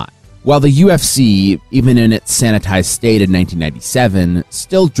than not. While the UFC, even in its sanitized state in 1997,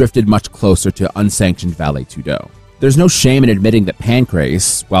 still drifted much closer to unsanctioned Vale Tudo. There's no shame in admitting that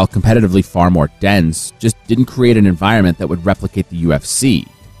Pancrase, while competitively far more dense, just didn't create an environment that would replicate the UFC,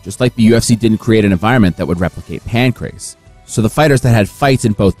 just like the UFC didn't create an environment that would replicate Pancrase. So the fighters that had fights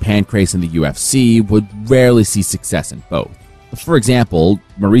in both Pancrase and the UFC would rarely see success in both. For example,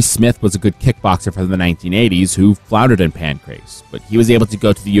 Maurice Smith was a good kickboxer from the 1980s who floundered in Pancrase, but he was able to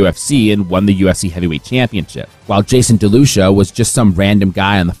go to the UFC and won the UFC Heavyweight Championship, while Jason DeLucia was just some random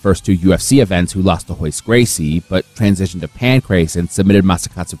guy on the first two UFC events who lost to Hoist Gracie, but transitioned to Pancrase and submitted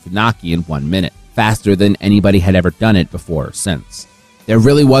Masakatsu Funaki in 1 minute, faster than anybody had ever done it before or since. There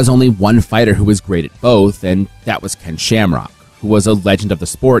really was only one fighter who was great at both, and that was Ken Shamrock, who was a legend of the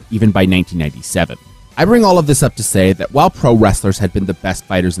sport even by 1997. I bring all of this up to say that while pro wrestlers had been the best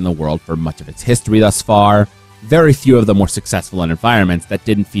fighters in the world for much of its history thus far, very few of them were successful in environments that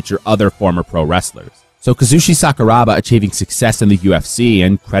didn't feature other former pro wrestlers. So Kazushi Sakuraba achieving success in the UFC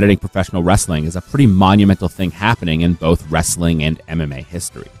and crediting professional wrestling is a pretty monumental thing happening in both wrestling and MMA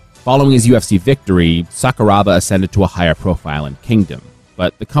history. Following his UFC victory, Sakuraba ascended to a higher profile in Kingdom,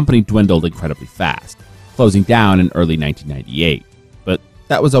 but the company dwindled incredibly fast, closing down in early 1998. But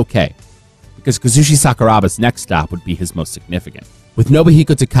that was okay, because Kazushi Sakuraba's next stop would be his most significant. With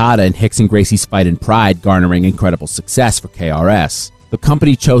Nobuhiko Takada and Rickson Gracie's fight in Pride garnering incredible success for KRS, the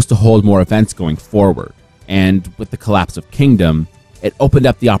company chose to hold more events going forward, and with the collapse of Kingdom, it opened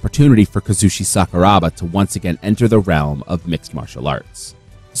up the opportunity for Kazushi Sakuraba to once again enter the realm of mixed martial arts.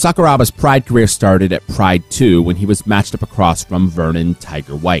 Sakuraba's Pride career started at Pride 2 when he was matched up across from Vernon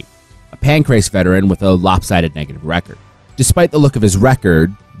Tiger White, a Pancrase veteran with a lopsided negative record. Despite the look of his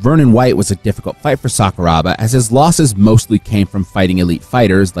record, Vernon White was a difficult fight for Sakuraba as his losses mostly came from fighting elite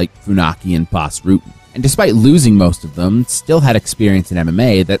fighters like Funaki and Bas Rutten, and despite losing most of them, still had experience in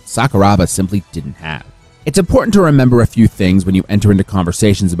MMA that Sakuraba simply didn't have. It's important to remember a few things when you enter into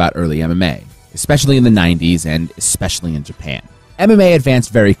conversations about early MMA, especially in the 90s and especially in Japan. MMA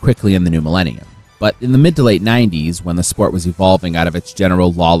advanced very quickly in the new millennium, but in the mid to late 90s, when the sport was evolving out of its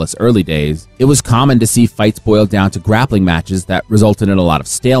general lawless early days, it was common to see fights boil down to grappling matches that resulted in a lot of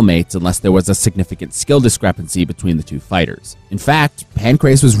stalemates unless there was a significant skill discrepancy between the two fighters. In fact,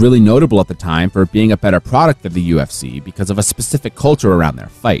 Pancrase was really notable at the time for being a better product of the UFC because of a specific culture around their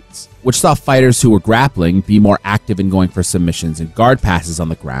fights, which saw fighters who were grappling be more active in going for submissions and guard passes on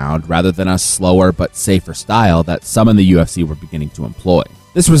the ground rather than a slower but safer style that some in the UFC were beginning to employ.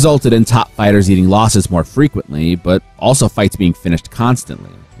 This resulted in top fighters eating losses more frequently, but also fights being finished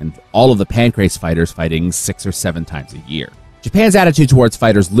constantly, and all of the Pancrase fighters fighting 6 or 7 times a year. Japan's attitude towards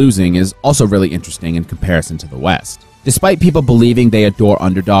fighters losing is also really interesting in comparison to the West. Despite people believing they adore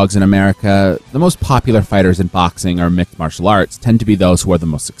underdogs in America, the most popular fighters in boxing or mixed martial arts tend to be those who are the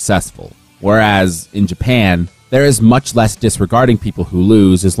most successful. Whereas, in Japan, there is much less disregarding people who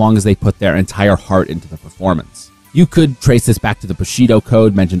lose as long as they put their entire heart into the performance. You could trace this back to the Bushido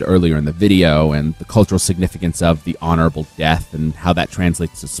Code mentioned earlier in the video and the cultural significance of the honorable death and how that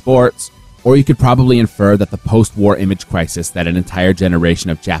translates to sports, or you could probably infer that the post-war image crisis that an entire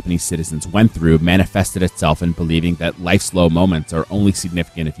generation of Japanese citizens went through manifested itself in believing that life's low moments are only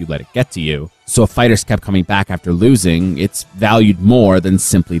significant if you let it get to you. So if fighters kept coming back after losing, it's valued more than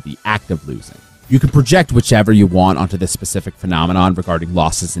simply the act of losing. You can project whichever you want onto this specific phenomenon regarding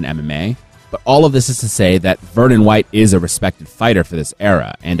losses in MMA, but all of this is to say that Vernon White is a respected fighter for this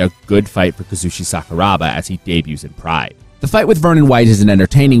era, and a good fight for Kazushi Sakuraba as he debuts in Pride. The fight with Vernon White is an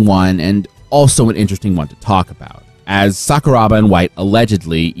entertaining one, and also an interesting one to talk about, as Sakuraba and White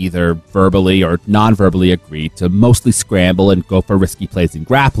allegedly either verbally or non-verbally agreed to mostly scramble and go for risky plays in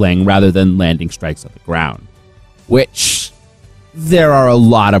grappling rather than landing strikes on the ground. Which, there are a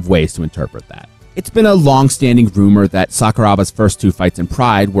lot of ways to interpret that. It's been a long-standing rumor that Sakuraba's first two fights in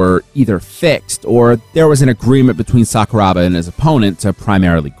Pride were either fixed or there was an agreement between Sakuraba and his opponent to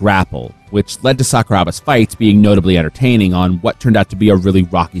primarily grapple, which led to Sakuraba's fights being notably entertaining on what turned out to be a really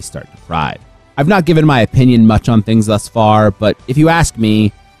rocky start to Pride. I've not given my opinion much on things thus far, but if you ask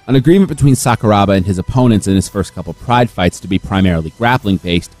me, an agreement between Sakuraba and his opponents in his first couple Pride fights to be primarily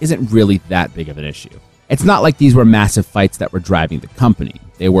grappling-based isn't really that big of an issue. It's not like these were massive fights that were driving the company.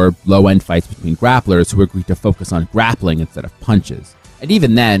 They were low-end fights between grapplers who agreed to focus on grappling instead of punches. And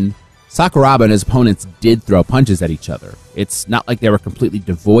even then, Sakuraba and his opponents did throw punches at each other. It's not like they were completely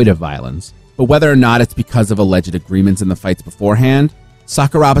devoid of violence. But whether or not it's because of alleged agreements in the fights beforehand,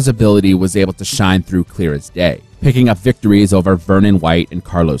 Sakuraba's ability was able to shine through clear as day, picking up victories over Vernon White and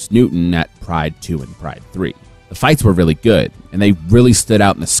Carlos Newton at Pride 2 and Pride 3. The fights were really good, and they really stood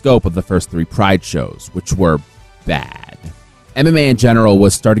out in the scope of the first three Pride shows, which were bad. MMA in general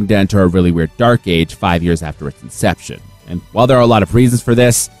was starting to enter a really weird dark age 5 years after its inception, and while there are a lot of reasons for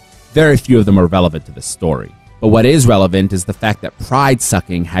this, very few of them are relevant to this story. But what is relevant is the fact that Pride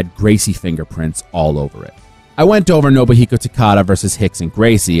sucking had Gracie fingerprints all over it. I went over Nobuhiko Takada versus Hicks and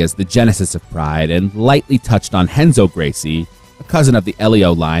Gracie as the genesis of Pride, and lightly touched on Henzo Gracie, a cousin of the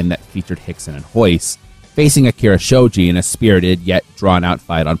Elio line that featured Hickson and Hoyce, facing Akira Shoji in a spirited yet drawn-out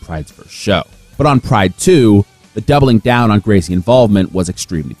fight on Pride's first show. But on Pride 2, the doubling down on Gracie involvement was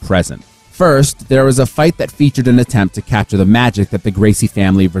extremely present. First, there was a fight that featured an attempt to capture the magic that the Gracie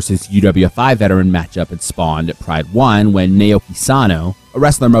family versus UWFI veteran matchup had spawned at Pride 1 when Naoki Sano, a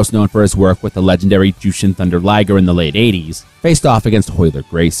wrestler most known for his work with the legendary Jushin Thunder Liger in the late 80s, faced off against Hoyler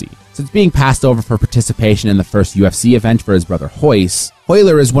Gracie. Since being passed over for participation in the first UFC event for his brother Hoyce,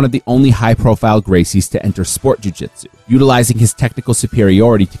 Hoyler is one of the only high-profile Gracies to enter sport jiu-jitsu, utilizing his technical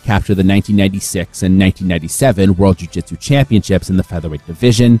superiority to capture the 1996 and 1997 World Jiu-Jitsu Championships in the featherweight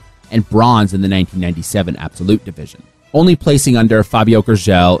division, and bronze in the 1997 Absolute division, only placing under Fabio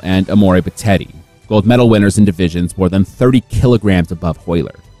Gurgel and Amore Battetti, gold medal winners in divisions more than 30 kilograms above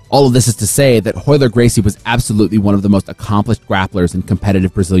Hoyler. All of this is to say that Hoyler Gracie was absolutely one of the most accomplished grapplers in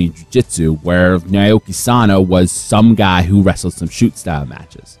competitive Brazilian Jiu-Jitsu, where Naoki Sano was some guy who wrestled some shoot-style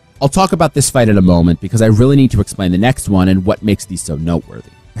matches. I'll talk about this fight in a moment because I really need to explain the next one and what makes these so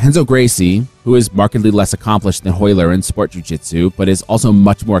noteworthy. Henzo Gracie, who is markedly less accomplished than Hoyler in sport jiu-jitsu, but is also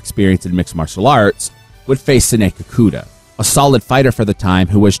much more experienced in mixed martial arts, would face Sine Kikuta, a solid fighter for the time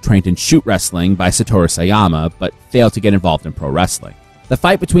who was trained in shoot wrestling by Satoru Sayama, but failed to get involved in pro wrestling. The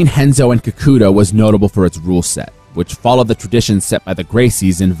fight between Henzo and Kikuta was notable for its rule set, which followed the traditions set by the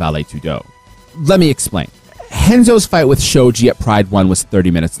Gracies in Vale Tudo. Let me explain. Henzo's fight with Shoji at Pride 1 was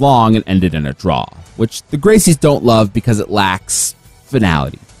 30 minutes long and ended in a draw, which the Gracies don't love because it lacks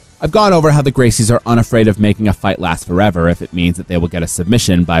finality. I've gone over how the Gracies are unafraid of making a fight last forever if it means that they will get a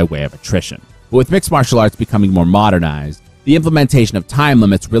submission by way of attrition. But with mixed martial arts becoming more modernized, the implementation of time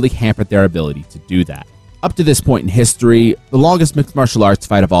limits really hampered their ability to do that. Up to this point in history, the longest mixed martial arts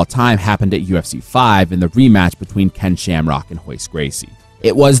fight of all time happened at UFC 5 in the rematch between Ken Shamrock and Royce Gracie.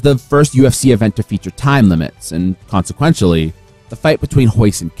 It was the first UFC event to feature time limits, and consequentially, the fight between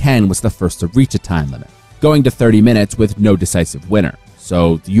Royce and Ken was the first to reach a time limit, going to 30 minutes with no decisive winner.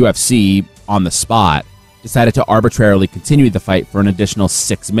 So the UFC, on the spot, decided to arbitrarily continue the fight for an additional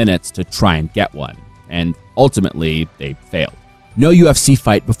 6 minutes to try and get one, and ultimately, they failed. No UFC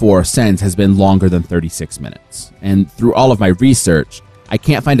fight before or since has been longer than 36 minutes, and through all of my research, I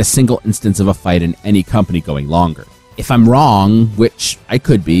can't find a single instance of a fight in any company going longer. If I'm wrong, which I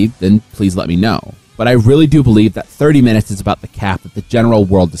could be, then please let me know. But I really do believe that 30 minutes is about the cap that the general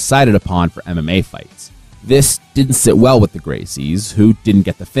world decided upon for MMA fights. This didn't sit well with the Gracies, who didn't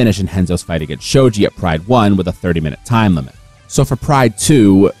get the finish in Henzo's fight against Shoji at Pride 1 with a 30-minute time limit. So for Pride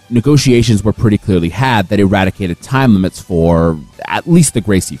 2, negotiations were pretty clearly had that eradicated time limits for at least the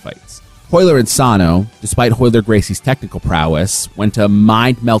Gracie fights. Hoyler and Sano, despite Hoyler Gracie's technical prowess, went a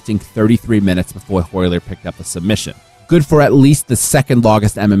mind-melting 33 minutes before Hoyler picked up the submission. Good for at least the second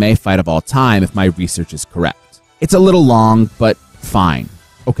longest MMA fight of all time if my research is correct. It's a little long, but fine.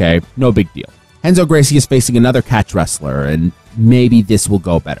 Okay, no big deal. Henzo Gracie is facing another catch wrestler, and maybe this will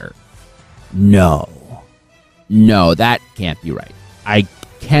go better. No, that can't be right. I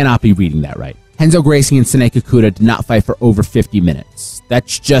cannot be reading that right. Henzo Gracie and Sine Kikuta did not fight for over 50 minutes.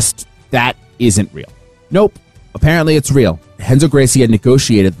 That isn't real. Nope, apparently it's real. Henzo Gracie had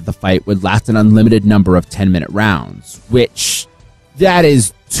negotiated that the fight would last an unlimited number of 10-minute rounds, which, that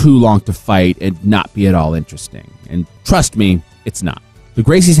is too long to fight and not be at all interesting. And trust me, it's not. The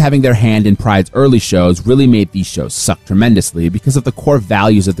Gracies having their hand in Pride's early shows really made these shows suck tremendously because of the core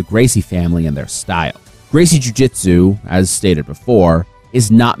values of the Gracie family and their style. Gracie Jiu-Jitsu, as stated before, is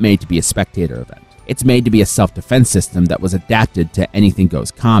not made to be a spectator event. It's made to be a self-defense system that was adapted to Anything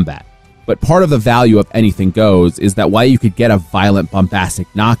Goes combat. But part of the value of Anything Goes is that while you could get a violent, bombastic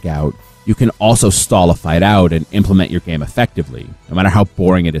knockout, you can also stall a fight out and implement your game effectively, no matter how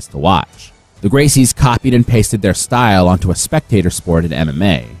boring it is to watch. The Gracies copied and pasted their style onto a spectator sport in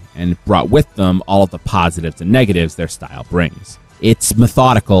MMA, and brought with them all of the positives and negatives their style brings. It's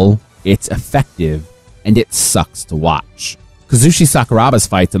methodical, it's effective, and it sucks to watch. Kazushi Sakuraba's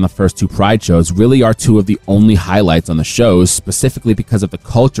fights on the first two Pride shows really are two of the only highlights on the shows, specifically because of the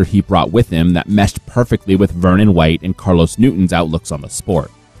culture he brought with him that meshed perfectly with Vernon White and Carlos Newton's outlooks on the sport.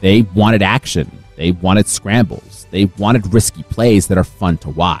 They wanted action, they wanted scrambles, they wanted risky plays that are fun to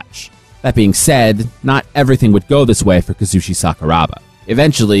watch. That being said, not everything would go this way for Kazushi Sakuraba.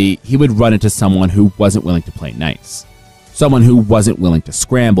 Eventually, he would run into someone who wasn't willing to play nice. Someone who wasn't willing to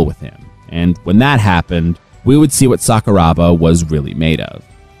scramble with him. And when that happened, we would see what Sakuraba was really made of.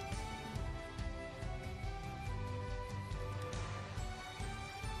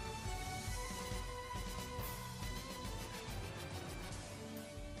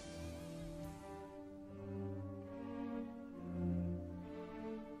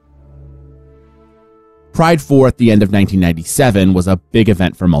 Pride 4 at the end of 1997 was a big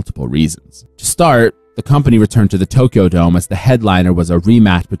event for multiple reasons. To start, the company returned to the Tokyo Dome as the headliner was a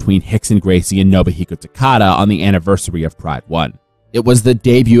rematch between Rickson Gracie and Nobuhiko Takada on the anniversary of Pride 1. It was the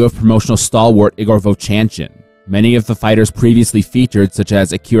debut of promotional stalwart Igor Vovchanchin. Many of the fighters previously featured, such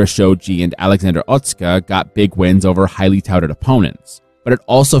as Akira Shoji and Alexander Otsuka, got big wins over highly touted opponents. But it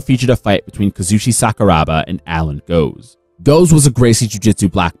also featured a fight between Kazushi Sakuraba and Alan Goes. Goes was a Gracie Jiu-Jitsu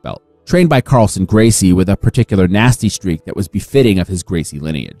black belt, trained by Carlson Gracie with a particular nasty streak that was befitting of his Gracie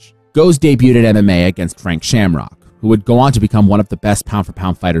lineage. Goes debuted at MMA against Frank Shamrock, who would go on to become one of the best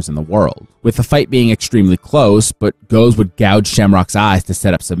pound-for-pound fighters in the world, with the fight being extremely close, but Goes would gouge Shamrock's eyes to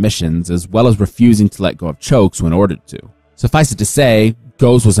set up submissions, as well as refusing to let go of chokes when ordered to. Suffice it to say,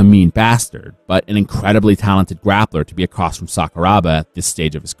 Goes was a mean bastard, but an incredibly talented grappler to be across from Sakuraba at this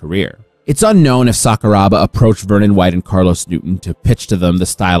stage of his career. It's unknown if Sakuraba approached Vernon White and Carlos Newton to pitch to them the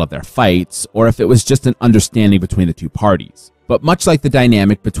style of their fights, or if it was just an understanding between the two parties. But much like the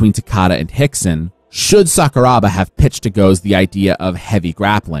dynamic between Takada and Rickson, should Sakuraba have pitched to Goes the idea of heavy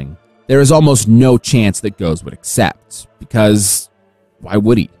grappling, there is almost no chance that Goes would accept, because why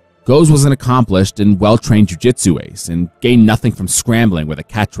would he? Goes was an accomplished and well-trained jiu-jitsu ace, and gained nothing from scrambling with a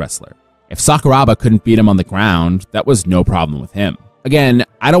catch wrestler. If Sakuraba couldn't beat him on the ground, that was no problem with him. Again,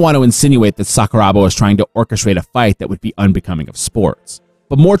 I don't want to insinuate that Sakuraba was trying to orchestrate a fight that would be unbecoming of sports,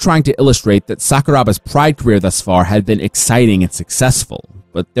 but more trying to illustrate that Sakuraba's Pride career thus far had been exciting and successful,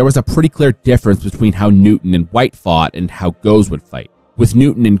 but there was a pretty clear difference between how Newton and White fought and how Goes would fight, with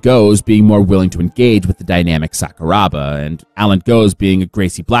Newton and Goes being more willing to engage with the dynamic Sakuraba, and Alan Goes being a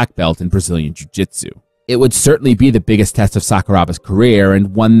Gracie black belt in Brazilian Jiu-Jitsu. It would certainly be the biggest test of Sakuraba's career,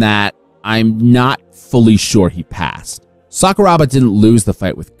 and one that I'm not fully sure he passed. Sakuraba didn't lose the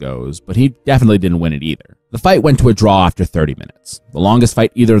fight with Goes, but he definitely didn't win it either. The fight went to a draw after 30 minutes, the longest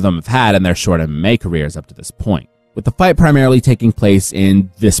fight either of them have had in their short MMA careers up to this point, with the fight primarily taking place in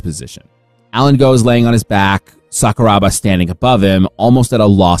this position. Alan Goes laying on his back, Sakuraba standing above him, almost at a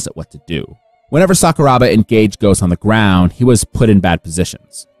loss at what to do. Whenever Sakuraba engaged Goes on the ground, he was put in bad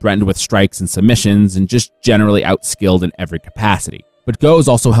positions, threatened with strikes and submissions, and just generally outskilled in every capacity. But Goes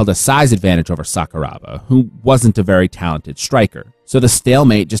also held a size advantage over Sakuraba, who wasn't a very talented striker, so the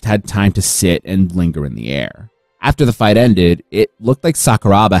stalemate just had time to sit and linger in the air. After the fight ended, it looked like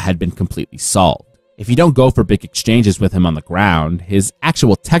Sakuraba had been completely solved. If you don't go for big exchanges with him on the ground, his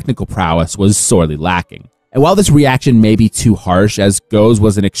actual technical prowess was sorely lacking. And while this reaction may be too harsh, as Goes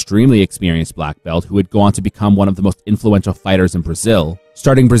was an extremely experienced black belt who would go on to become one of the most influential fighters in Brazil,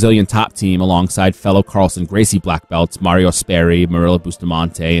 starting Brazilian top team alongside fellow Carlson Gracie black belts Mario Sperry, Murilo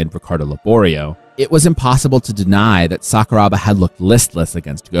Bustamante, and Ricardo Laborio, it was impossible to deny that Sakuraba had looked listless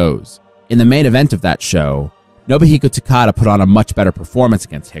against Goes. In the main event of that show, Nobuhiko Takada put on a much better performance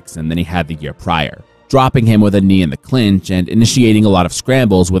against Rickson than he had the year prior, dropping him with a knee in the clinch and initiating a lot of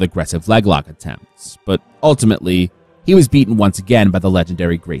scrambles with aggressive leg lock attempts. But ultimately, he was beaten once again by the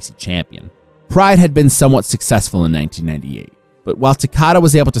legendary Gracie champion. Pride had been somewhat successful in 1998, but while Takada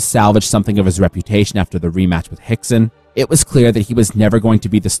was able to salvage something of his reputation after the rematch with Rickson, it was clear that he was never going to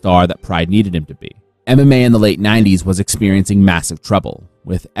be the star that Pride needed him to be. MMA in the late 90s was experiencing massive trouble,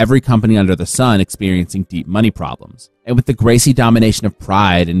 with every company under the sun experiencing deep money problems. And with the Gracie domination of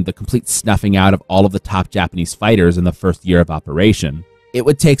Pride and the complete snuffing out of all of the top Japanese fighters in the first year of operation, it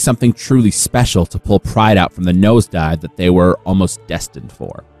would take something truly special to pull Pride out from the nosedive that they were almost destined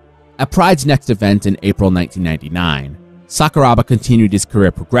for. At Pride's next event in April 1999, Sakuraba continued his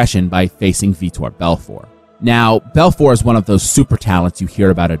career progression by facing Vitor Belfort. Now, Belfort is one of those super talents you hear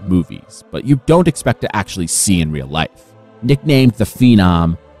about at movies, but you don't expect to actually see in real life. Nicknamed the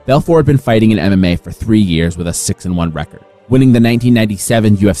Phenom, Belfort had been fighting in MMA for 3 years with a 6-1 record, winning the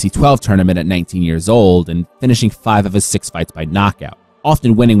 1997 UFC 12 tournament at 19 years old and finishing 5 of his 6 fights by knockout,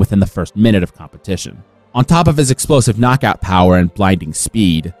 often winning within the first minute of competition. On top of his explosive knockout power and blinding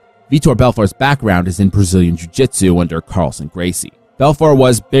speed, Vitor Belfort's background is in Brazilian Jiu-Jitsu under Carlson Gracie. Belfort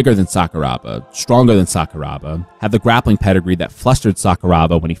was bigger than Sakuraba, stronger than Sakuraba, had the grappling pedigree that flustered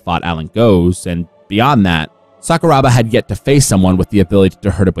Sakuraba when he fought Alan Goes, and beyond that, Sakuraba had yet to face someone with the ability to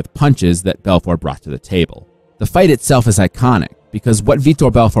hurt him with punches that Belfort brought to the table. The fight itself is iconic, because what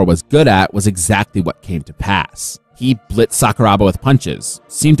Vitor Belfort was good at was exactly what came to pass. He blitzed Sakuraba with punches,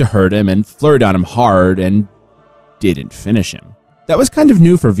 seemed to hurt him, and flurried on him hard, and didn't finish him. That was kind of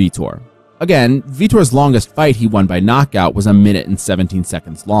new for Vitor. Again, Vitor's longest fight he won by knockout was 1 minute and 17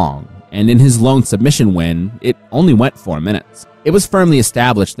 seconds long, and in his lone submission win, it only went 4 minutes. It was firmly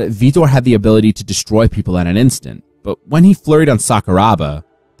established that Vitor had the ability to destroy people at an instant, but when he flurried on Sakuraba,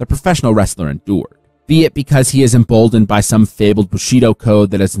 the professional wrestler endured. Be it because he is emboldened by some fabled Bushido code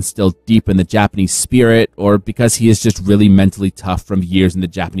that is instilled deep in the Japanese spirit, or because he is just really mentally tough from years in the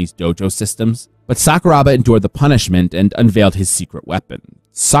Japanese dojo systems. But Sakuraba endured the punishment and unveiled his secret weapon.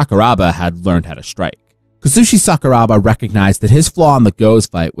 Sakuraba had learned how to strike. Kazushi Sakuraba recognized that his flaw in the Goes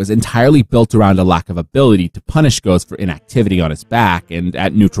fight was entirely built around a lack of ability to punish Goes for inactivity on his back and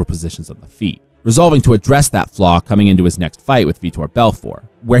at neutral positions on the feet, resolving to address that flaw coming into his next fight with Vitor Belfort,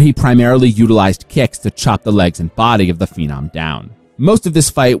 where he primarily utilized kicks to chop the legs and body of the Phenom down. Most of this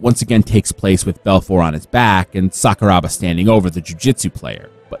fight once again takes place with Belfort on his back and Sakuraba standing over the jiu-jitsu player.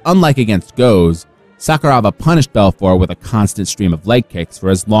 But unlike against Goes, Sakuraba punished Belfort with a constant stream of leg kicks for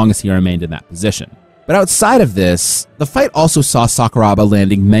as long as he remained in that position. But outside of this, the fight also saw Sakuraba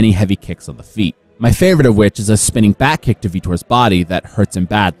landing many heavy kicks on the feet, my favorite of which is a spinning back kick to Vitor's body that hurts him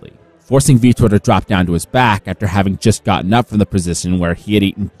badly, forcing Vitor to drop down to his back after having just gotten up from the position where he had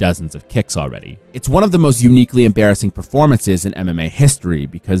eaten dozens of kicks already. It's one of the most uniquely embarrassing performances in MMA history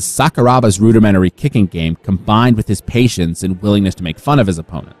because Sakuraba's rudimentary kicking game combined with his patience and willingness to make fun of his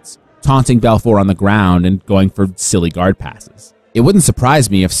opponents, taunting Belfort on the ground and going for silly guard passes. It wouldn't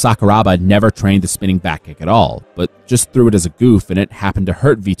surprise me if Sakuraba never trained the spinning back kick at all, but just threw it as a goof and it happened to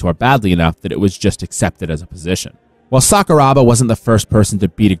hurt Vitor badly enough that it was just accepted as a position. While Sakuraba wasn't the first person to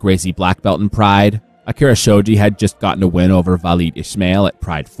beat a Gracie black belt in Pride, Akira Shoji had just gotten a win over Walid Ismail at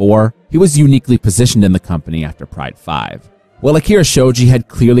Pride 4. He was uniquely positioned in the company after Pride 5. While Akira Shoji had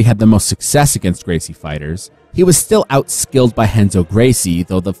clearly had the most success against Gracie fighters, he was still outskilled by Renzo Gracie,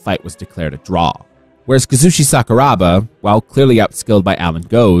 though the fight was declared a draw. Whereas Kazushi Sakuraba, while clearly outskilled by Alan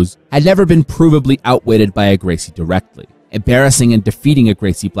Goes, had never been provably outwitted by a Gracie directly, embarrassing and defeating a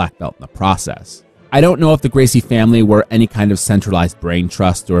Gracie black belt in the process. I don't know if the Gracie family were any kind of centralized brain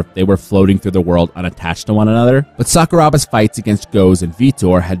trust or if they were floating through the world unattached to one another, but Sakuraba's fights against Goes and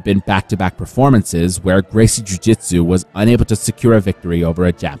Vitor had been back-to-back performances where Gracie Jiu-Jitsu was unable to secure a victory over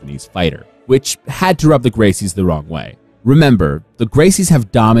a Japanese fighter, which had to rub the Gracies the wrong way. Remember, the Gracies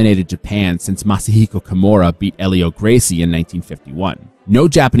have dominated Japan since Masahiko Kimura beat Elio Gracie in 1951. No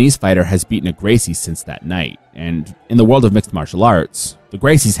Japanese fighter has beaten a Gracie since that night, and in the world of mixed martial arts, the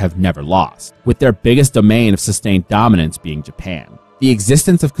Gracies have never lost, with their biggest domain of sustained dominance being Japan. The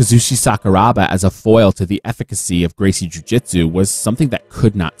existence of Kazushi Sakuraba as a foil to the efficacy of Gracie Jiu-Jitsu was something that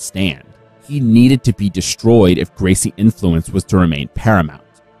could not stand. He needed to be destroyed if Gracie influence was to remain paramount.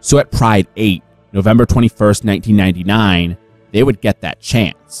 So at Pride 8, November 21st, 1999, they would get that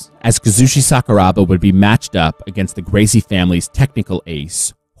chance, as Kazushi Sakuraba would be matched up against the Gracie family's technical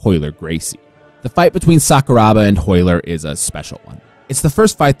ace, Royler Gracie. The fight between Sakuraba and Royler is a special one. It's the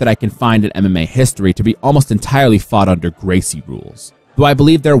first fight that I can find in MMA history to be almost entirely fought under Gracie rules. Though I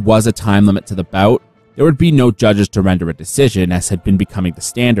believe there was a time limit to the bout, there would be no judges to render a decision, as had been becoming the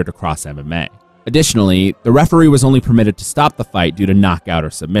standard across MMA. Additionally, the referee was only permitted to stop the fight due to knockout or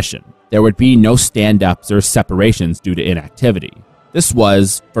submission. There would be no stand-ups or separations due to inactivity. This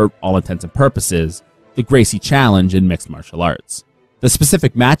was, for all intents and purposes, the Gracie challenge in mixed martial arts. The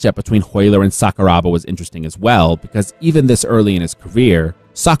specific matchup between Royler and Sakuraba was interesting as well, because even this early in his career,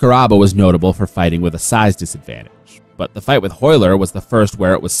 Sakuraba was notable for fighting with a size disadvantage. But the fight with Royler was the first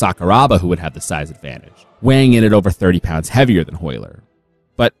where it was Sakuraba who would have the size advantage, weighing in at over 30 pounds heavier than Royler.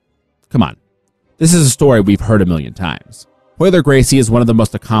 But, come on. This is a story we've heard a million times. Royler Gracie is one of the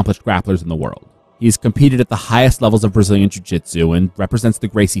most accomplished grapplers in the world. He's competed at the highest levels of Brazilian Jiu-Jitsu and represents the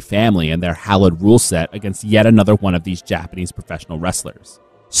Gracie family and their hallowed rule set against yet another one of these Japanese professional wrestlers.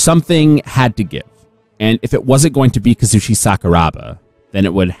 Something had to give, and if it wasn't going to be Kazushi Sakuraba, then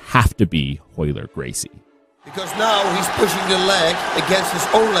it would have to be Royler Gracie. Because now he's pushing the leg against his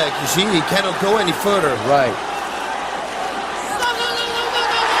own leg, you see? He cannot go any further. Right.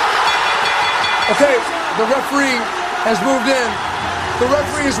 Okay, the referee has moved in. The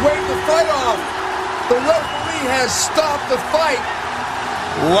referee is waiting the fight off. The referee has stopped the fight.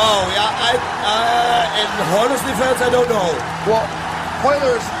 Wow, yeah, in Royler's defense, I don't know. Well,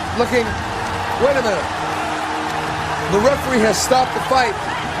 Royler's looking, wait a minute. The referee has stopped the fight.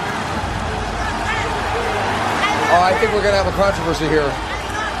 Oh, I think we're going to have a controversy here.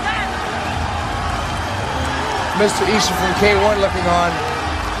 Mr. Isha from K1 looking on.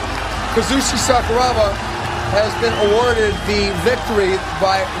 Kazushi Sakuraba has been awarded the victory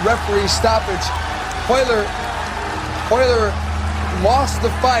by referee stoppage. Royler lost the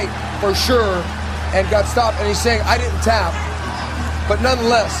fight for sure and got stopped, and he's saying, I didn't tap. But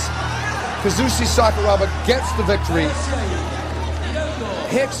nonetheless, Kazushi Sakuraba gets the victory.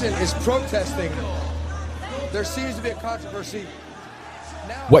 Hickson is protesting. There seems to be a controversy.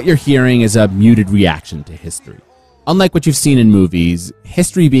 What you're hearing is a muted reaction to history. Unlike what you've seen in movies,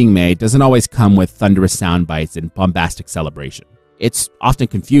 history being made doesn't always come with thunderous sound bites and bombastic celebration. It's often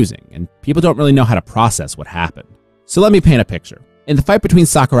confusing, and people don't really know how to process what happened. So let me paint a picture. In the fight between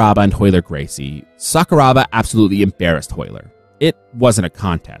Sakuraba and Royler Gracie, Sakuraba absolutely embarrassed Royler. It wasn't a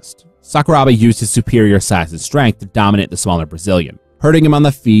contest. Sakuraba used his superior size and strength to dominate the smaller Brazilian, hurting him on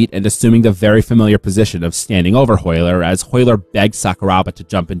the feet and assuming the very familiar position of standing over Royler as Royler begged Sakuraba to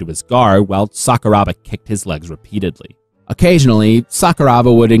jump into his guard while Sakuraba kicked his legs repeatedly. Occasionally,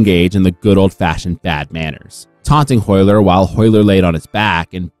 Sakuraba would engage in the good old-fashioned bad manners, taunting Royler while Royler laid on his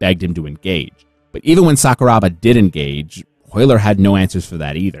back and begged him to engage. But even when Sakuraba did engage, Royler had no answers for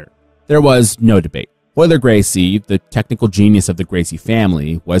that either. There was no debate. Royler Gracie, the technical genius of the Gracie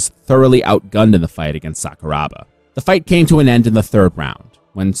family, was thoroughly outgunned in the fight against Sakuraba. The fight came to an end in the third round,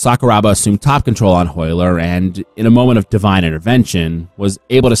 when Sakuraba assumed top control on Royler and, in a moment of divine intervention, was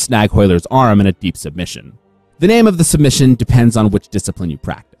able to snag Royler's arm in a deep submission. The name of the submission depends on which discipline you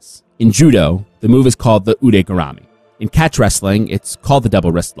practice. In judo, the move is called the ude-garami. In catch wrestling, it's called the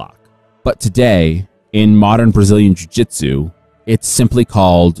double wrist lock. But today, in modern Brazilian jiu-jitsu, it's simply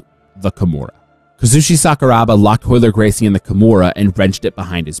called the kimura. Kazushi Sakuraba locked Royler Gracie in the kimura and wrenched it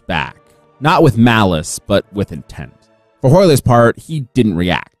behind his back. Not with malice, but with intent. For Royler's part, he didn't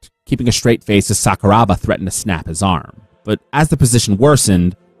react, keeping a straight face as Sakuraba threatened to snap his arm. But as the position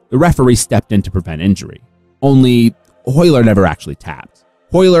worsened, the referee stepped in to prevent injury. Only, Royler never actually tapped.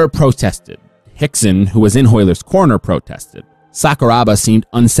 Royler protested. Hickson, who was in Royler's corner, protested. Sakuraba seemed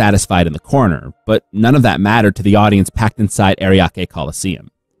unsatisfied in the corner, but none of that mattered to the audience packed inside Ariake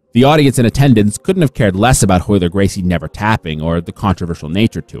Coliseum. The audience in attendance couldn't have cared less about Royler Gracie never tapping or the controversial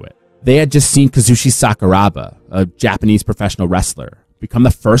nature to it. They had just seen Kazushi Sakuraba, a Japanese professional wrestler, become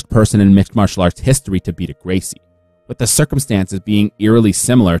the first person in mixed martial arts history to beat a Gracie, with the circumstances being eerily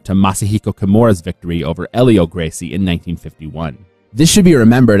similar to Masahiko Kimura's victory over Elio Gracie in 1951. This should be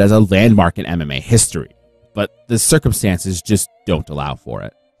remembered as a landmark in MMA history, but the circumstances just don't allow for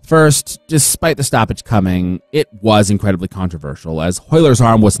it. First, despite the stoppage coming, it was incredibly controversial, as Royler's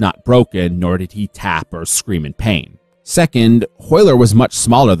arm was not broken, nor did he tap or scream in pain. Second, Royler was much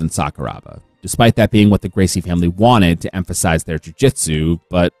smaller than Sakuraba, despite that being what the Gracie family wanted to emphasize their jiu-jitsu,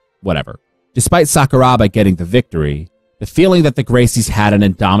 but whatever. Despite Sakuraba getting the victory, the feeling that the Gracies had an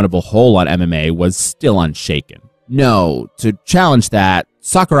indomitable hold on MMA was still unshaken. No, to challenge that,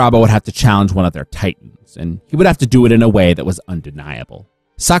 Sakuraba would have to challenge one of their titans, and he would have to do it in a way that was undeniable.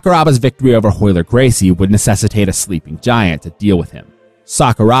 Sakuraba's victory over Royler Gracie would necessitate a sleeping giant to deal with him.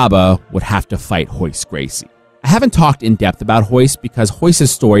 Sakuraba would have to fight Royce Gracie. I haven't talked in depth about Royce because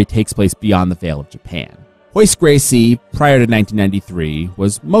Royce's story takes place beyond the veil of Japan. Royce Gracie, prior to 1993,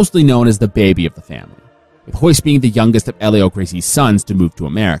 was mostly known as the baby of the family, with Royce being the youngest of Elio Gracie's sons to move to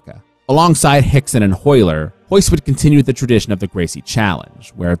America. Alongside Hickson and Royler, Royce would continue the tradition of the Gracie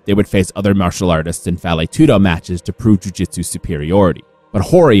Challenge, where they would face other martial artists in vale-tudo matches to prove jiu-jitsu superiority. But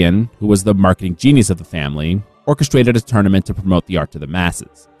Horion, who was the marketing genius of the family, orchestrated a tournament to promote the art to the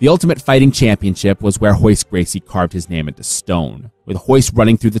masses. The Ultimate Fighting Championship was where Royce Gracie carved his name into stone, with Royce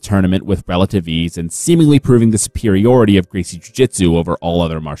running through the tournament with relative ease and seemingly proving the superiority of Gracie Jiu-Jitsu over all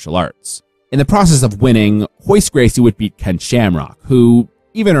other martial arts. In the process of winning, Royce Gracie would beat Ken Shamrock, who,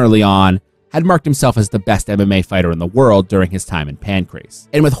 even early on, had marked himself as the best MMA fighter in the world during his time in Pancrase.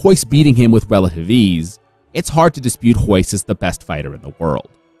 And with Royce beating him with relative ease, it's hard to dispute Royce as the best fighter in the world.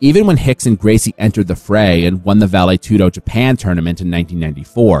 Even when Hicks and Gracie entered the fray and won the vale-tudo Japan tournament in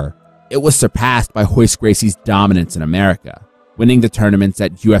 1994, it was surpassed by Royce Gracie's dominance in America, winning the tournaments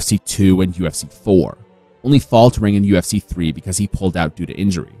at UFC 2 and UFC 4, only faltering in UFC 3 because he pulled out due to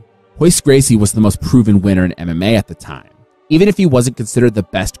injury. Royce Gracie was the most proven winner in MMA at the time. Even if he wasn't considered the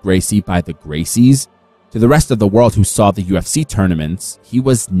best Gracie by the Gracies, to the rest of the world who saw the UFC tournaments, he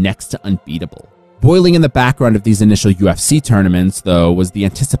was next to unbeatable. Boiling in the background of these initial UFC tournaments, though, was the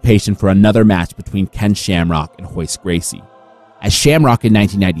anticipation for another match between Ken Shamrock and Royce Gracie, as Shamrock in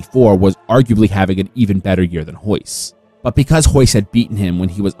 1994 was arguably having an even better year than Royce. But because Royce had beaten him when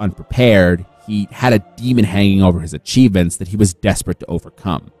he was unprepared, he had a demon hanging over his achievements that he was desperate to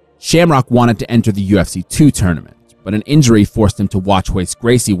overcome. Shamrock wanted to enter the UFC 2 tournament, but an injury forced him to watch Royce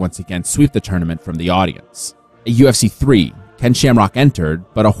Gracie once again sweep the tournament from the audience. At UFC 3, Ken Shamrock entered,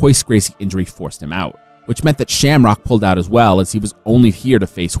 but a Royce Gracie injury forced him out, which meant that Shamrock pulled out as well, as he was only here to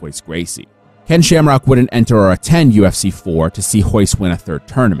face Royce Gracie. Ken Shamrock wouldn't enter or attend UFC 4 to see Royce win a third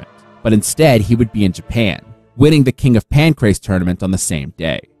tournament, but instead he would be in Japan, winning the King of Pancrase tournament on the same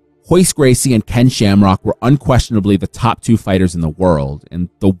day. Royce Gracie and Ken Shamrock were unquestionably the top two fighters in the world, and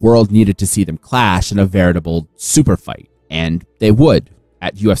the world needed to see them clash in a veritable super fight, and they would,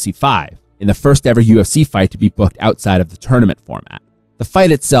 at UFC 5. In the first ever UFC fight to be booked outside of the tournament format. The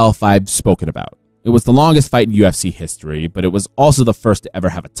fight itself I've spoken about. It was the longest fight in UFC history, but it was also the first to ever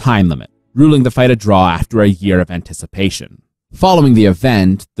have a time limit, ruling the fight a draw after a year of anticipation. Following the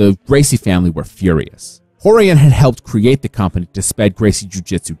event, the Gracie family were furious. Horion had helped create the company to spread Gracie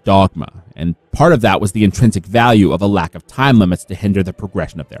Jiu-Jitsu dogma, and part of that was the intrinsic value of a lack of time limits to hinder the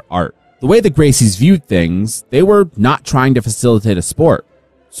progression of their art. The way the Gracies viewed things, they were not trying to facilitate a sport.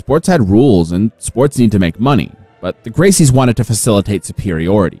 Sports had rules, and sports need to make money, but the Gracies wanted to facilitate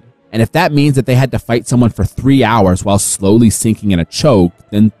superiority. And if that means that they had to fight someone for 3 hours while slowly sinking in a choke,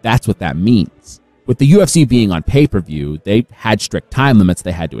 then that's what that means. With the UFC being on pay-per-view, they had strict time limits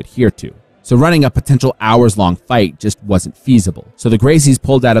they had to adhere to. So running a potential hours-long fight just wasn't feasible. So the Gracies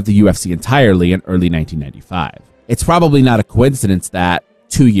pulled out of the UFC entirely in early 1995. It's probably not a coincidence that,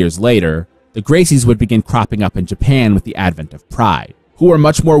 2 years later, the Gracies would begin cropping up in Japan with the advent of Pride, who were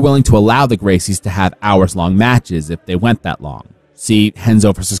much more willing to allow the Gracies to have hours-long matches if they went that long. See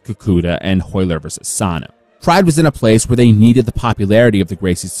Henzo vs. Kakuta and Royler vs. Sano. Pride was in a place where they needed the popularity of the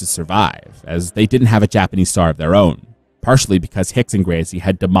Gracies to survive, as they didn't have a Japanese star of their own, partially because Hicks and Gracie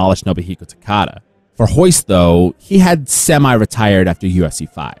had demolished Nobuhiko Takada. For Royce, though, he had semi-retired after UFC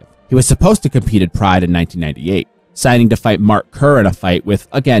 5. He was supposed to compete at Pride in 1998, signing to fight Mark Kerr in a fight with,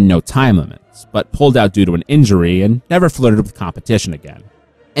 again, no time limits, but pulled out due to an injury and never flirted with competition again.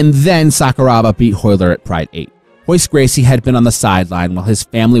 And then Sakuraba beat Royler at Pride 8. Royce Gracie had been on the sideline while his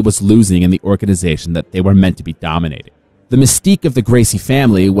family was losing in the organization that they were meant to be dominating. The mystique of the Gracie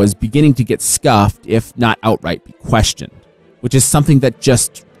family was beginning to get scuffed, if not outright be questioned, which is something that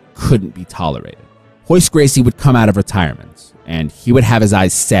just couldn't be tolerated. Royce Gracie would come out of retirement, and he would have his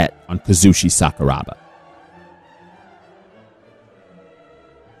eyes set on Kazushi Sakuraba.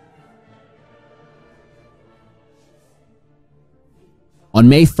 On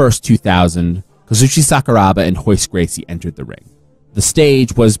May 1st, 2000, Kazushi Sakuraba and Royce Gracie entered the ring. The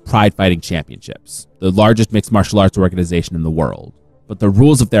stage was Pride Fighting Championships, the largest mixed martial arts organization in the world, but the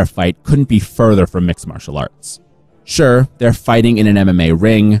rules of their fight couldn't be further from mixed martial arts. Sure, they're fighting in an MMA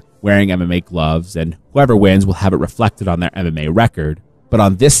ring, wearing MMA gloves, and whoever wins will have it reflected on their MMA record, but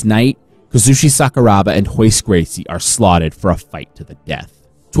on this night, Kazushi Sakuraba and Royce Gracie are slotted for a fight to the death.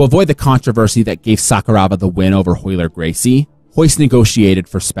 To avoid the controversy that gave Sakuraba the win over Royler Gracie, Royce negotiated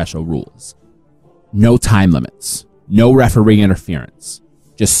for special rules. No time limits, no referee interference,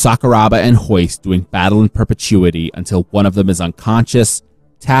 just Sakuraba and Royce doing battle in perpetuity until one of them is unconscious,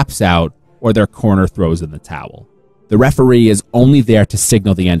 taps out, or their corner throws in the towel. The referee is only there to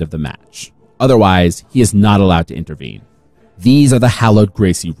signal the end of the match. Otherwise, he is not allowed to intervene. These are the hallowed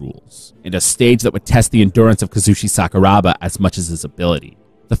Gracie rules, and a stage that would test the endurance of Kazushi Sakuraba as much as his ability.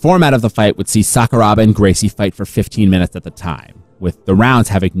 The format of the fight would see Sakuraba and Gracie fight for 15 minutes at a time, with the rounds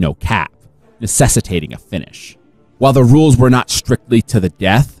having no cap, necessitating a finish. While the rules were not strictly to the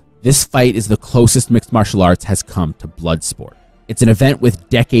death, this fight is the closest mixed martial arts has come to blood sport. It's an event with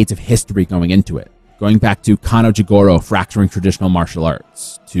decades of history going into it, going back to Kano Jigoro fracturing traditional martial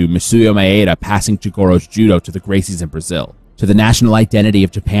arts, to Mitsuyo Maeda passing Jigoro's judo to the Gracies in Brazil, to the national identity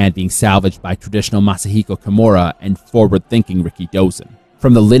of Japan being salvaged by traditional Masahiko Kimura and forward-thinking Riki Dozen.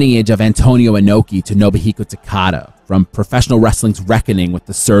 From the lineage of Antonio Inoki to Nobuhiko Takada, from professional wrestling's reckoning with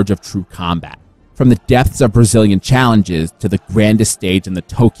the surge of true combat, from the depths of Brazilian challenges to the grandest stage in the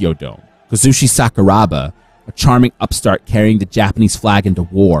Tokyo Dome, Kazushi Sakuraba, a charming upstart carrying the Japanese flag into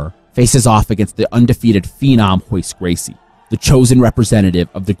war, faces off against the undefeated phenom Royce Gracie, the chosen representative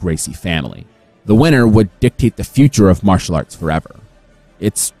of the Gracie family. The winner would dictate the future of martial arts forever.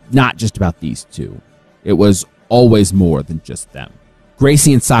 It's not just about these two. It was always more than just them.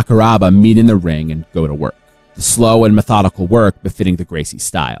 Gracie and Sakuraba meet in the ring and go to work. The slow and methodical work befitting the Gracie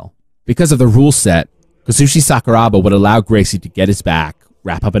style. Because of the rule set, Kazushi Sakuraba would allow Gracie to get his back,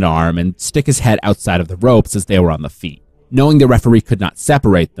 wrap up an arm, and stick his head outside of the ropes as they were on the feet. Knowing the referee could not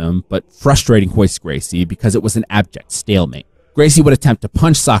separate them, but frustrating Royce Gracie because it was an abject stalemate. Gracie would attempt to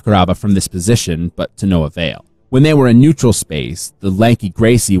punch Sakuraba from this position, but to no avail. When they were in neutral space, the lanky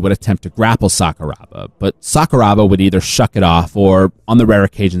Gracie would attempt to grapple Sakuraba, but Sakuraba would either shuck it off or, on the rare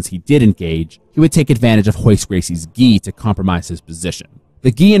occasions he did engage, he would take advantage of Royce Gracie's gi to compromise his position.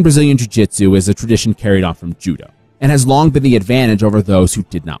 The gi in Brazilian Jiu-Jitsu is a tradition carried on from Judo, and has long been the advantage over those who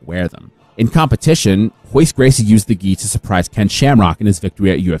did not wear them. In competition, Royce Gracie used the gi to surprise Ken Shamrock in his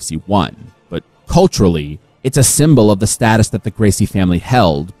victory at UFC 1, but culturally, it's a symbol of the status that the Gracie family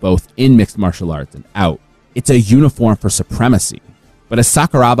held, both in mixed martial arts and out. It's a uniform for supremacy. But as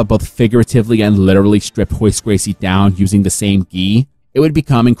Sakuraba both figuratively and literally stripped Royce Gracie down using the same gi, it would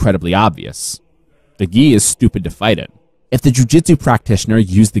become incredibly obvious. The gi is stupid to fight in. If the jiu-jitsu practitioner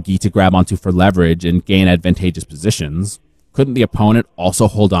used the gi to grab onto for leverage and gain advantageous positions, couldn't the opponent also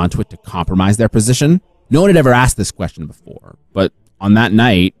hold on to it to compromise their position? No one had ever asked this question before, but on that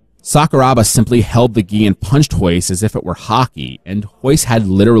night, Sakuraba simply held the gi and punched Royce as if it were hockey, and Royce had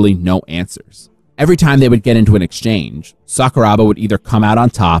literally no answers. Every time they would get into an exchange, Sakuraba would either come out on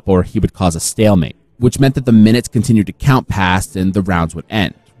top or he would cause a stalemate, which meant that the minutes continued to count past and the rounds would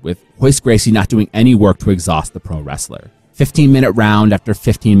end, with Royce Gracie not doing any work to exhaust the pro wrestler. 15-minute round after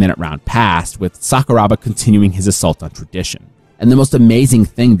 15-minute round passed, with Sakuraba continuing his assault on tradition. And the most amazing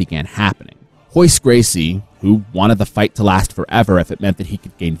thing began happening. Royce Gracie, who wanted the fight to last forever if it meant that he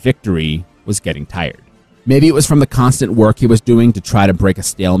could gain victory, was getting tired. Maybe it was from the constant work he was doing to try to break a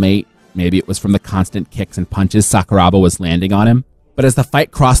stalemate. Maybe it was from the constant kicks and punches Sakuraba was landing on him. But as the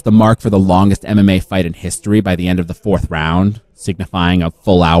fight crossed the mark for the longest MMA fight in history by the end of the fourth round, signifying a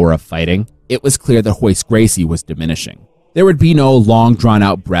full hour of fighting, it was clear that Royce Gracie was diminishing. There would be no long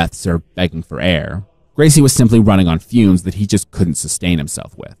drawn-out breaths or begging for air. Gracie was simply running on fumes that he just couldn't sustain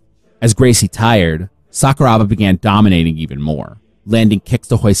himself with. As Gracie tired, Sakuraba began dominating even more, landing kicks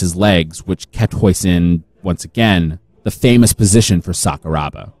to Royce's legs, which kept Royce in, once again, the famous position for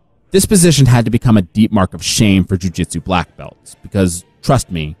Sakuraba. This position had to become a deep mark of shame for jiu-jitsu black belts, because,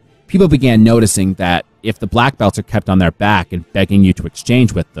 trust me, people began noticing that if the black belts are kept on their back and begging you to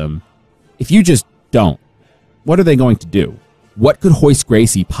exchange with them, if you just don't, what are they going to do? What could Royce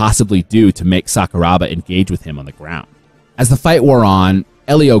Gracie possibly do to make Sakuraba engage with him on the ground? As the fight wore on,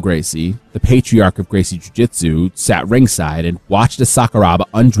 Helio Gracie, the patriarch of Gracie Jiu-Jitsu, sat ringside and watched as Sakuraba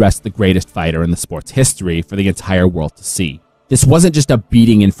undressed the greatest fighter in the sport's history for the entire world to see. This wasn't just a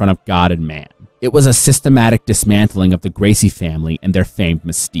beating in front of God and man. It was a systematic dismantling of the Gracie family and their famed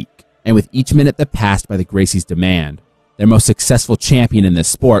mystique. And with each minute that passed by the Gracies' demand, their most successful champion in this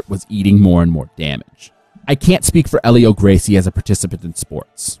sport was eating more and more damage. I can't speak for Helio Gracie as a participant in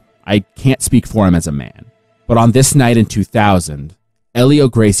sports. I can't speak for him as a man. But on this night in 2000, Helio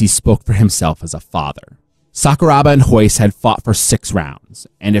Gracie spoke for himself as a father. Sakuraba and Royce had fought for 6 rounds,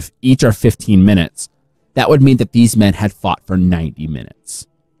 and if each are 15 minutes, that would mean that these men had fought for 90 minutes.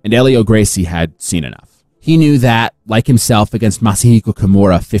 And Helio Gracie had seen enough. He knew that, like himself against Masahiko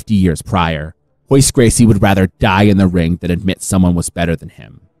Kimura 50 years prior, Royce Gracie would rather die in the ring than admit someone was better than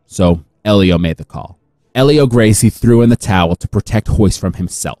him. So Helio made the call. Helio Gracie threw in the towel to protect Royce from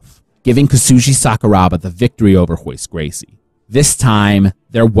himself, giving Kazushi Sakuraba the victory over Royce Gracie. This time,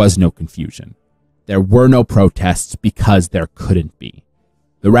 there was no confusion. There were no protests because there couldn't be.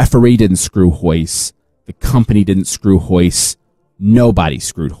 The referee didn't screw Royce. The company didn't screw Royce. Nobody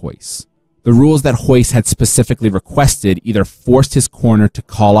screwed Royce. The rules that Royce had specifically requested either forced his corner to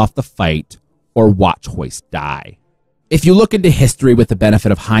call off the fight or watch Royce die. If you look into history with the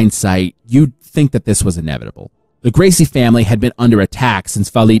benefit of hindsight, you'd think that this was inevitable. The Gracie family had been under attack since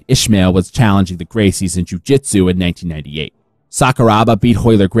Khalid Ismail was challenging the Gracies in jiu-jitsu in 1998. Sakuraba beat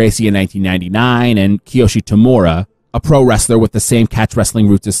Royler Gracie in 1999, and Kiyoshi Tamura, a pro wrestler with the same catch wrestling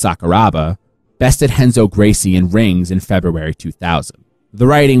roots as Sakuraba, bested Renzo Gracie in rings in February 2000. The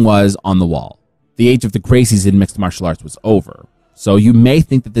writing was on the wall. The age of the Gracies in mixed martial arts was over, so you may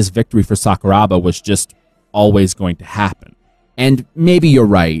think that this victory for Sakuraba was just always going to happen. And maybe you're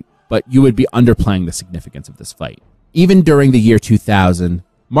right, but you would be underplaying the significance of this fight. Even during the year 2000,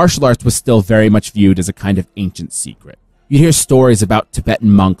 martial arts was still very much viewed as a kind of ancient secret. You'd hear stories about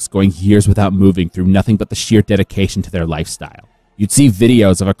Tibetan monks going years without moving through nothing but the sheer dedication to their lifestyle. You'd see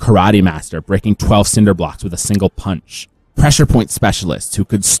videos of a karate master breaking 12 cinder blocks with a single punch, pressure point specialists who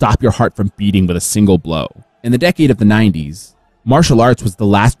could stop your heart from beating with a single blow. In the decade of the 90s, martial arts was the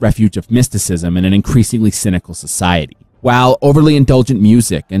last refuge of mysticism in an increasingly cynical society. While overly indulgent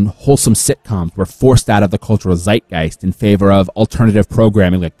music and wholesome sitcoms were forced out of the cultural zeitgeist in favor of alternative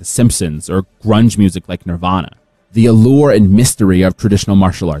programming like The Simpsons or grunge music like Nirvana, the allure and mystery of traditional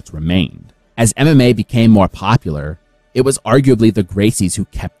martial arts remained. As MMA became more popular, it was arguably the Gracies who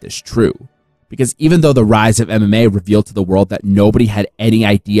kept this true. Because even though the rise of MMA revealed to the world that nobody had any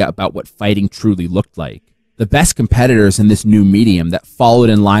idea about what fighting truly looked like, the best competitors in this new medium that followed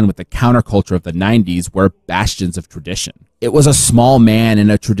in line with the counterculture of the 90s were bastions of tradition. It was a small man in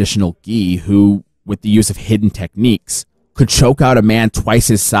a traditional gi who, with the use of hidden techniques, could choke out a man twice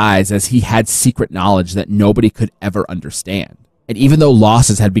his size as he had secret knowledge that nobody could ever understand. And even though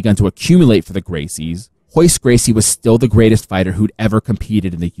losses had begun to accumulate for the Gracies, Royce Gracie was still the greatest fighter who'd ever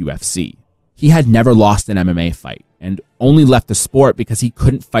competed in the UFC. He had never lost an MMA fight, and only left the sport because he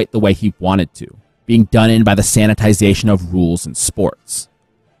couldn't fight the way he wanted to, being done in by the sanitization of rules and sports.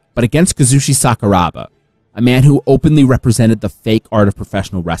 But against Kazushi Sakuraba, a man who openly represented the fake art of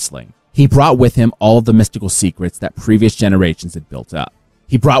professional wrestling, he brought with him all of the mystical secrets that previous generations had built up.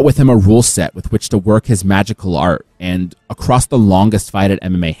 He brought with him a rule set with which to work his magical art, and across the longest fight in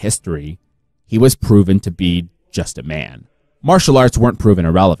MMA history, he was proven to be just a man. Martial arts weren't proven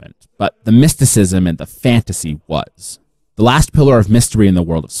irrelevant, but the mysticism and the fantasy was. The last pillar of mystery in the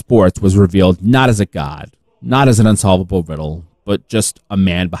world of sports was revealed not as a god, not as an unsolvable riddle, but just a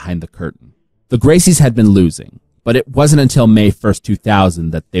man behind the curtain. The Gracies had been losing, but it wasn't until May 1st,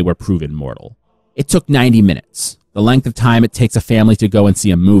 2000 that they were proven mortal. It took 90 minutes, the length of time it takes a family to go and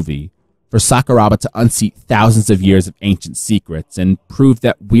see a movie, for Sakuraba to unseat thousands of years of ancient secrets and prove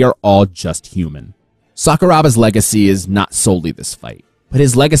that we are all just human. Sakuraba's legacy is not solely this fight, but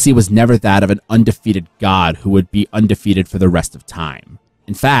his legacy was never that of an undefeated god who would be undefeated for the rest of time.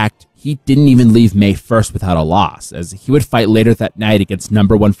 In fact, he didn't even leave May 1st without a loss, as he would fight later that night against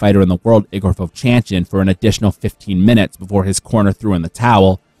 #1 fighter in the world Igor Vovchanchyn for an additional 15 minutes before his corner threw in the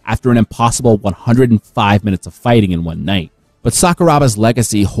towel after an impossible 105 minutes of fighting in one night. But Sakuraba's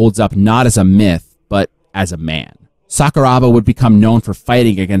legacy holds up not as a myth, but as a man. Sakuraba would become known for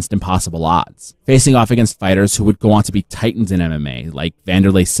fighting against impossible odds, facing off against fighters who would go on to be titans in MMA, like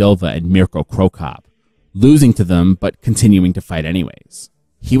Vanderlei Silva and Mirko Cro Cop, losing to them but continuing to fight anyways.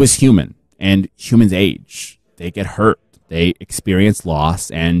 He was human, and humans age. They get hurt, they experience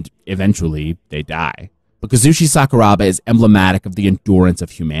loss, and eventually they die. But Kazushi Sakuraba is emblematic of the endurance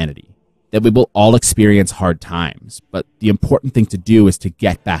of humanity. That we will all experience hard times, but the important thing to do is to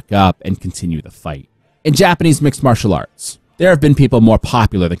get back up and continue the fight. In Japanese mixed martial arts, there have been people more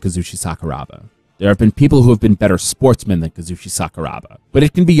popular than Kazushi Sakuraba. There have been people who have been better sportsmen than Kazushi Sakuraba. But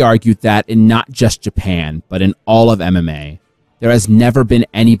it can be argued that in not just Japan, but in all of MMA, there has never been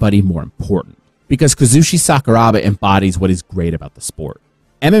anybody more important. Because Kazushi Sakuraba embodies what is great about the sport.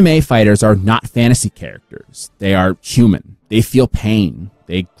 MMA fighters are not fantasy characters. They are human. They feel pain.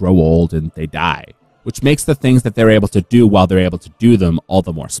 They grow old and they die, which makes the things that they're able to do while they're able to do them all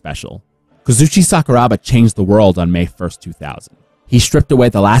the more special. Kazushi Sakuraba changed the world on May 1st, 2000. He stripped away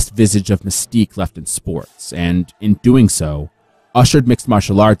the last vestige of mystique left in sports, and in doing so, ushered mixed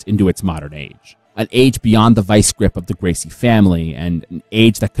martial arts into its modern age. An age beyond the vice grip of the Gracie family, and an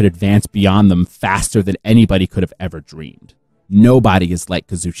age that could advance beyond them faster than anybody could have ever dreamed. Nobody is like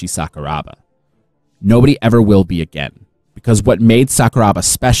Kazushi Sakuraba. Nobody ever will be again, because what made Sakuraba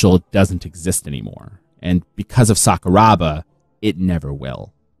special doesn't exist anymore, and because of Sakuraba, it never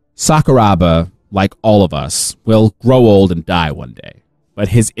will. Sakuraba, like all of us, will grow old and die one day, but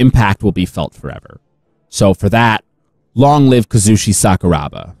his impact will be felt forever. So for that, Long live Kazushi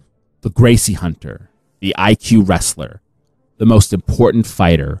Sakuraba, the Gracie hunter, the IQ wrestler, the most important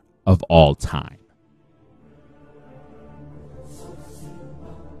fighter of all time.